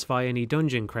satisfy any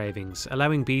dungeon cravings,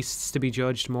 allowing beasts to be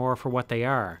judged more for what they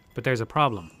are. But there's a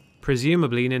problem.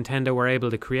 Presumably Nintendo were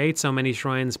able to create so many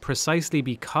shrines precisely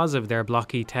because of their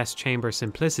blocky test chamber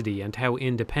simplicity and how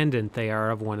independent they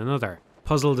are of one another.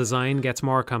 Puzzle design gets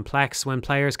more complex when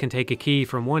players can take a key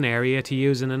from one area to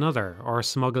use in another, or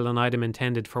smuggle an item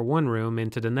intended for one room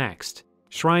into the next.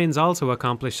 Shrines also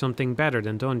accomplish something better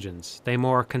than dungeons. They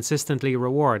more consistently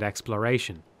reward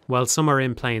exploration. While some are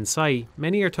in plain sight,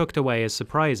 many are tucked away as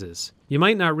surprises. You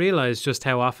might not realize just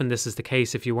how often this is the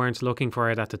case if you weren't looking for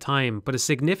it at the time, but a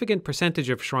significant percentage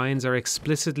of shrines are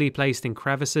explicitly placed in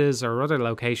crevices or other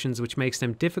locations which makes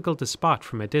them difficult to spot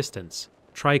from a distance.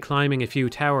 Try climbing a few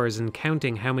towers and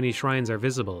counting how many shrines are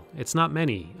visible. It's not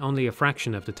many, only a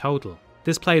fraction of the total.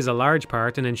 This plays a large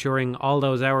part in ensuring all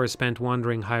those hours spent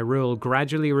wandering Hyrule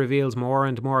gradually reveals more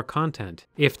and more content.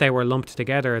 If they were lumped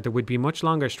together, there would be much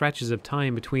longer stretches of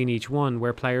time between each one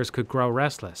where players could grow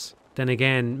restless. Then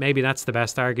again, maybe that's the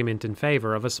best argument in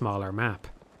favour of a smaller map.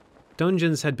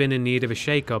 Dungeons had been in need of a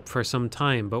shake-up for some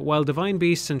time, but while Divine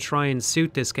Beasts and Shrines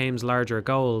suit this game's larger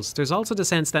goals, there's also the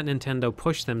sense that Nintendo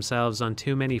pushed themselves on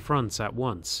too many fronts at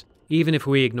once. Even if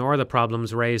we ignore the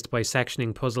problems raised by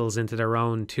sectioning puzzles into their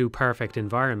own too perfect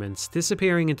environments,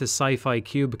 disappearing into sci-fi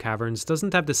cube caverns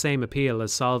doesn't have the same appeal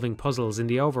as solving puzzles in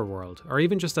the overworld, or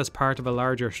even just as part of a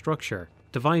larger structure.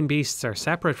 Divine Beasts are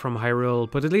separate from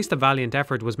Hyrule, but at least a valiant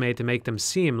effort was made to make them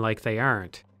seem like they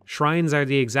aren't. Shrines are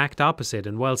the exact opposite,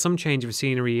 and while some change of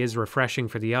scenery is refreshing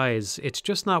for the eyes, it's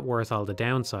just not worth all the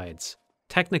downsides.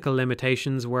 Technical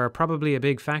limitations were probably a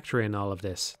big factor in all of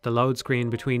this. The load screen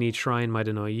between each shrine might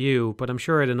annoy you, but I'm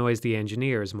sure it annoys the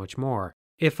engineers much more.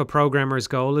 If a programmer's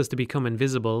goal is to become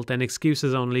invisible, then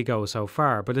excuses only go so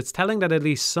far, but it's telling that at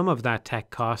least some of that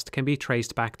tech cost can be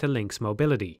traced back to Link's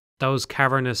mobility. Those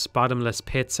cavernous, bottomless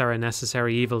pits are a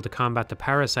necessary evil to combat the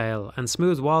parasail, and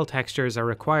smooth wall textures are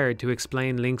required to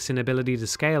explain Link's inability to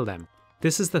scale them.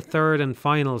 This is the third and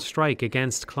final strike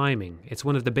against climbing. It's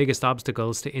one of the biggest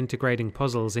obstacles to integrating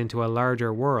puzzles into a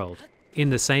larger world.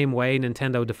 In the same way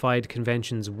Nintendo defied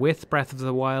conventions with Breath of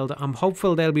the Wild, I'm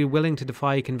hopeful they'll be willing to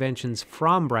defy conventions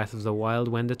from Breath of the Wild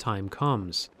when the time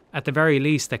comes. At the very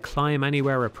least, a climb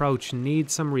anywhere approach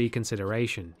needs some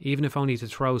reconsideration, even if only to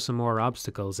throw some more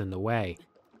obstacles in the way.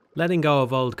 Letting go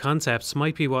of old concepts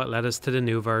might be what led us to the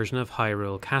new version of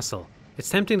Hyrule Castle. It's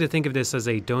tempting to think of this as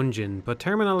a dungeon, but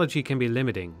terminology can be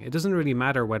limiting. It doesn't really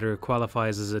matter whether it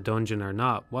qualifies as a dungeon or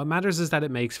not. What matters is that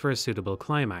it makes for a suitable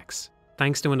climax.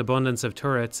 Thanks to an abundance of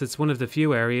turrets, it's one of the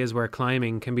few areas where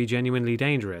climbing can be genuinely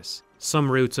dangerous.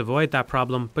 Some routes avoid that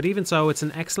problem, but even so it's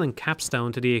an excellent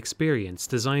capstone to the experience,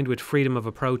 designed with freedom of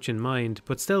approach in mind,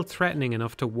 but still threatening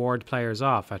enough to ward players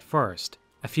off at first.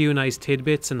 A few nice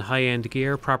tidbits and high-end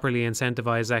gear properly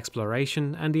incentivize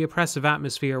exploration, and the oppressive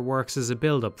atmosphere works as a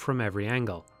build-up from every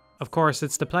angle. Of course,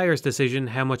 it's the player's decision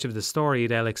how much of the story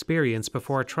they'll experience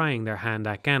before trying their hand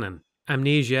at Ganon.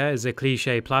 Amnesia is a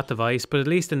cliché plot device, but at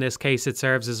least in this case it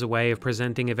serves as a way of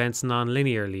presenting events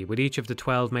non-linearly, with each of the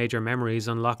 12 major memories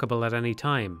unlockable at any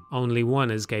time. Only one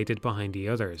is gated behind the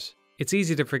others. It's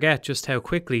easy to forget just how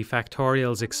quickly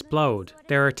factorials explode.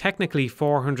 There are technically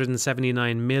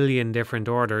 479 million different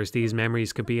orders these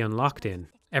memories could be unlocked in.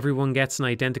 Everyone gets an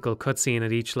identical cutscene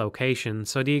at each location,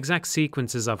 so the exact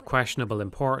sequence is of questionable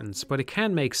importance, but it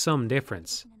can make some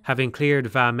difference. Having cleared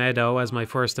Va Meadow as my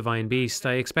first Divine Beast,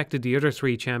 I expected the other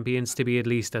 3 champions to be at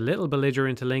least a little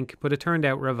belligerent to Link, but it turned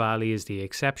out Revali is the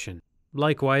exception.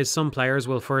 Likewise, some players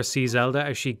will first see Zelda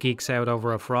as she geeks out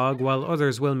over a frog, while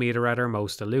others will meet her at her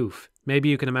most aloof. Maybe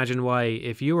you can imagine why,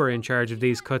 if you were in charge of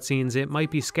these cutscenes, it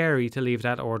might be scary to leave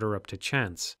that order up to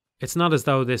chance. It's not as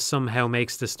though this somehow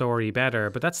makes the story better,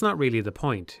 but that's not really the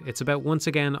point. It's about once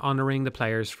again honouring the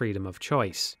player's freedom of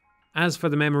choice. As for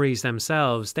the memories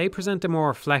themselves, they present a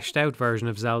more fleshed out version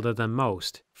of Zelda than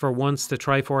most. For once, the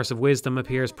Triforce of Wisdom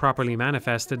appears properly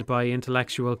manifested by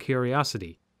intellectual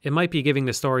curiosity. It might be giving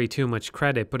the story too much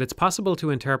credit, but it's possible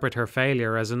to interpret her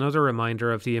failure as another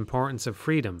reminder of the importance of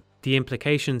freedom. The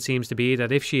implication seems to be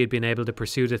that if she had been able to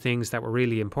pursue the things that were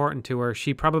really important to her,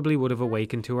 she probably would have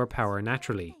awakened to her power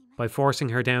naturally. By forcing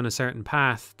her down a certain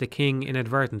path, the king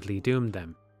inadvertently doomed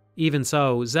them. Even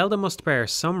so, Zelda must bear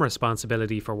some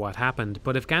responsibility for what happened,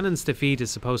 but if Ganon's defeat is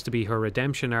supposed to be her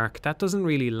redemption arc, that doesn't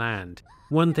really land.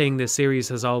 One thing this series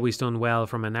has always done well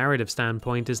from a narrative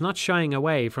standpoint is not shying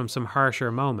away from some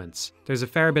harsher moments. There's a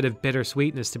fair bit of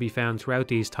bittersweetness to be found throughout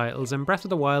these titles, and Breath of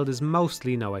the Wild is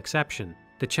mostly no exception.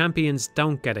 The champions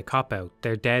don't get a cop-out,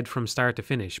 they're dead from start to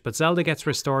finish, but Zelda gets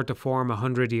restored to form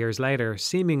 100 years later,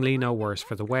 seemingly no worse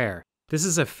for the wear. This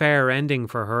is a fair ending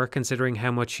for her considering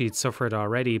how much she'd suffered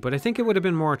already, but I think it would have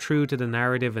been more true to the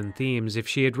narrative and themes if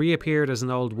she had reappeared as an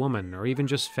old woman or even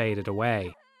just faded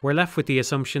away. We're left with the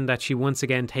assumption that she once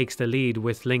again takes the lead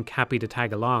with Link happy to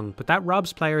tag along, but that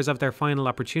robs players of their final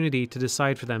opportunity to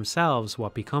decide for themselves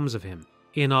what becomes of him.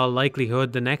 In all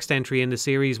likelihood, the next entry in the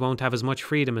series won't have as much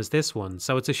freedom as this one,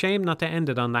 so it's a shame not to end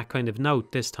it on that kind of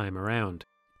note this time around.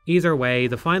 Either way,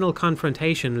 the final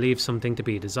confrontation leaves something to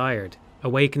be desired.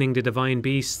 Awakening the Divine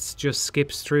Beasts just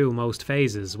skips through most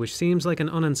phases, which seems like an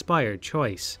uninspired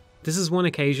choice. This is one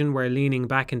occasion where leaning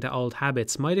back into old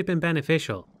habits might have been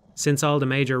beneficial. Since all the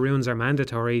major runes are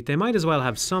mandatory, they might as well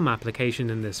have some application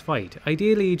in this fight,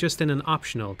 ideally just in an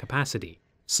optional capacity.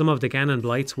 Some of the Ganon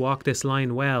Blights walk this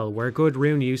line well, where good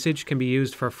rune usage can be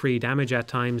used for free damage at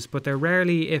times, but they're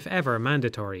rarely, if ever,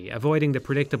 mandatory, avoiding the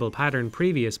predictable pattern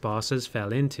previous bosses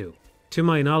fell into. To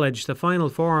my knowledge, the final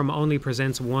form only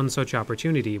presents one such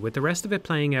opportunity, with the rest of it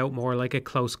playing out more like a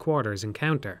close quarters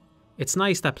encounter. It's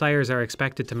nice that players are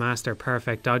expected to master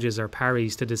perfect dodges or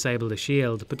parries to disable the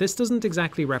shield, but this doesn't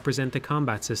exactly represent the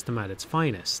combat system at its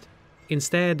finest.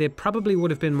 Instead, it probably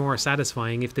would have been more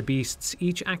satisfying if the beasts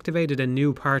each activated a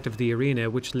new part of the arena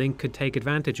which Link could take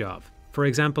advantage of. For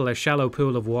example, a shallow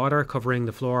pool of water covering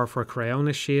the floor for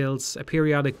Cryonis shields, a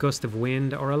periodic gust of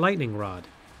wind, or a lightning rod.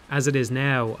 As it is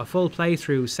now, a full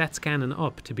playthrough sets Ganon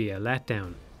up to be a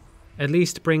letdown. At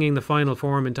least bringing the final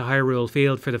form into Hyrule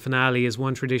Field for the finale is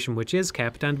one tradition which is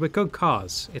kept, and with good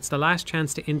cause. It's the last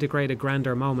chance to integrate a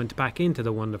grander moment back into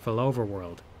the wonderful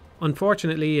overworld.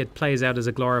 Unfortunately, it plays out as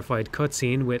a glorified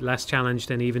cutscene with less challenge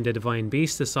than even the Divine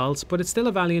Beast assaults, but it's still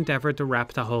a valiant effort to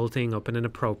wrap the whole thing up in an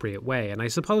appropriate way, and I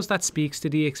suppose that speaks to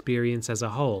the experience as a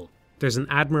whole. There's an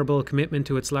admirable commitment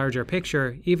to its larger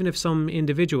picture, even if some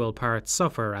individual parts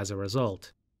suffer as a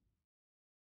result.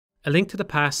 A Link to the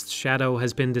Past's shadow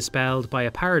has been dispelled by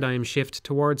a paradigm shift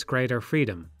towards greater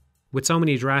freedom. With so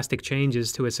many drastic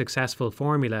changes to a successful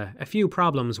formula, a few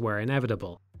problems were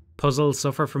inevitable. Puzzles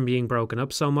suffer from being broken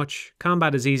up so much,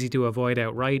 combat is easy to avoid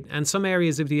outright, and some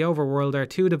areas of the overworld are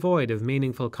too devoid of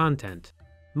meaningful content.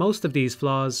 Most of these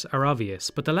flaws are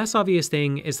obvious, but the less obvious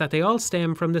thing is that they all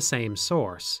stem from the same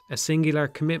source, a singular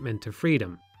commitment to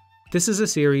freedom. This is a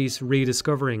series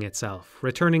rediscovering itself,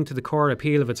 returning to the core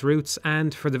appeal of its roots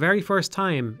and, for the very first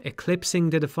time, eclipsing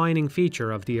the defining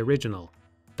feature of the original.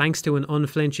 Thanks to an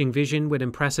unflinching vision with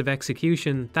impressive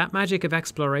execution, that magic of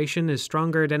exploration is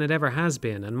stronger than it ever has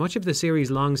been, and much of the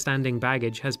series' long-standing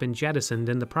baggage has been jettisoned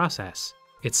in the process.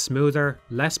 It's smoother,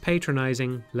 less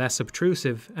patronising, less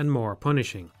obtrusive, and more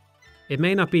punishing. It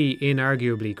may not be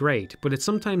inarguably great, but it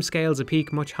sometimes scales a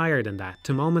peak much higher than that,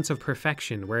 to moments of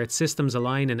perfection where its systems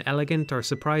align in elegant or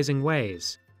surprising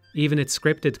ways. Even its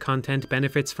scripted content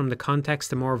benefits from the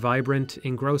context a more vibrant,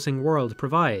 engrossing world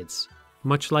provides.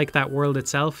 Much like that world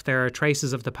itself, there are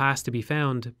traces of the past to be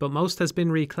found, but most has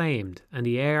been reclaimed, and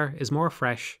the air is more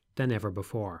fresh than ever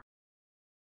before.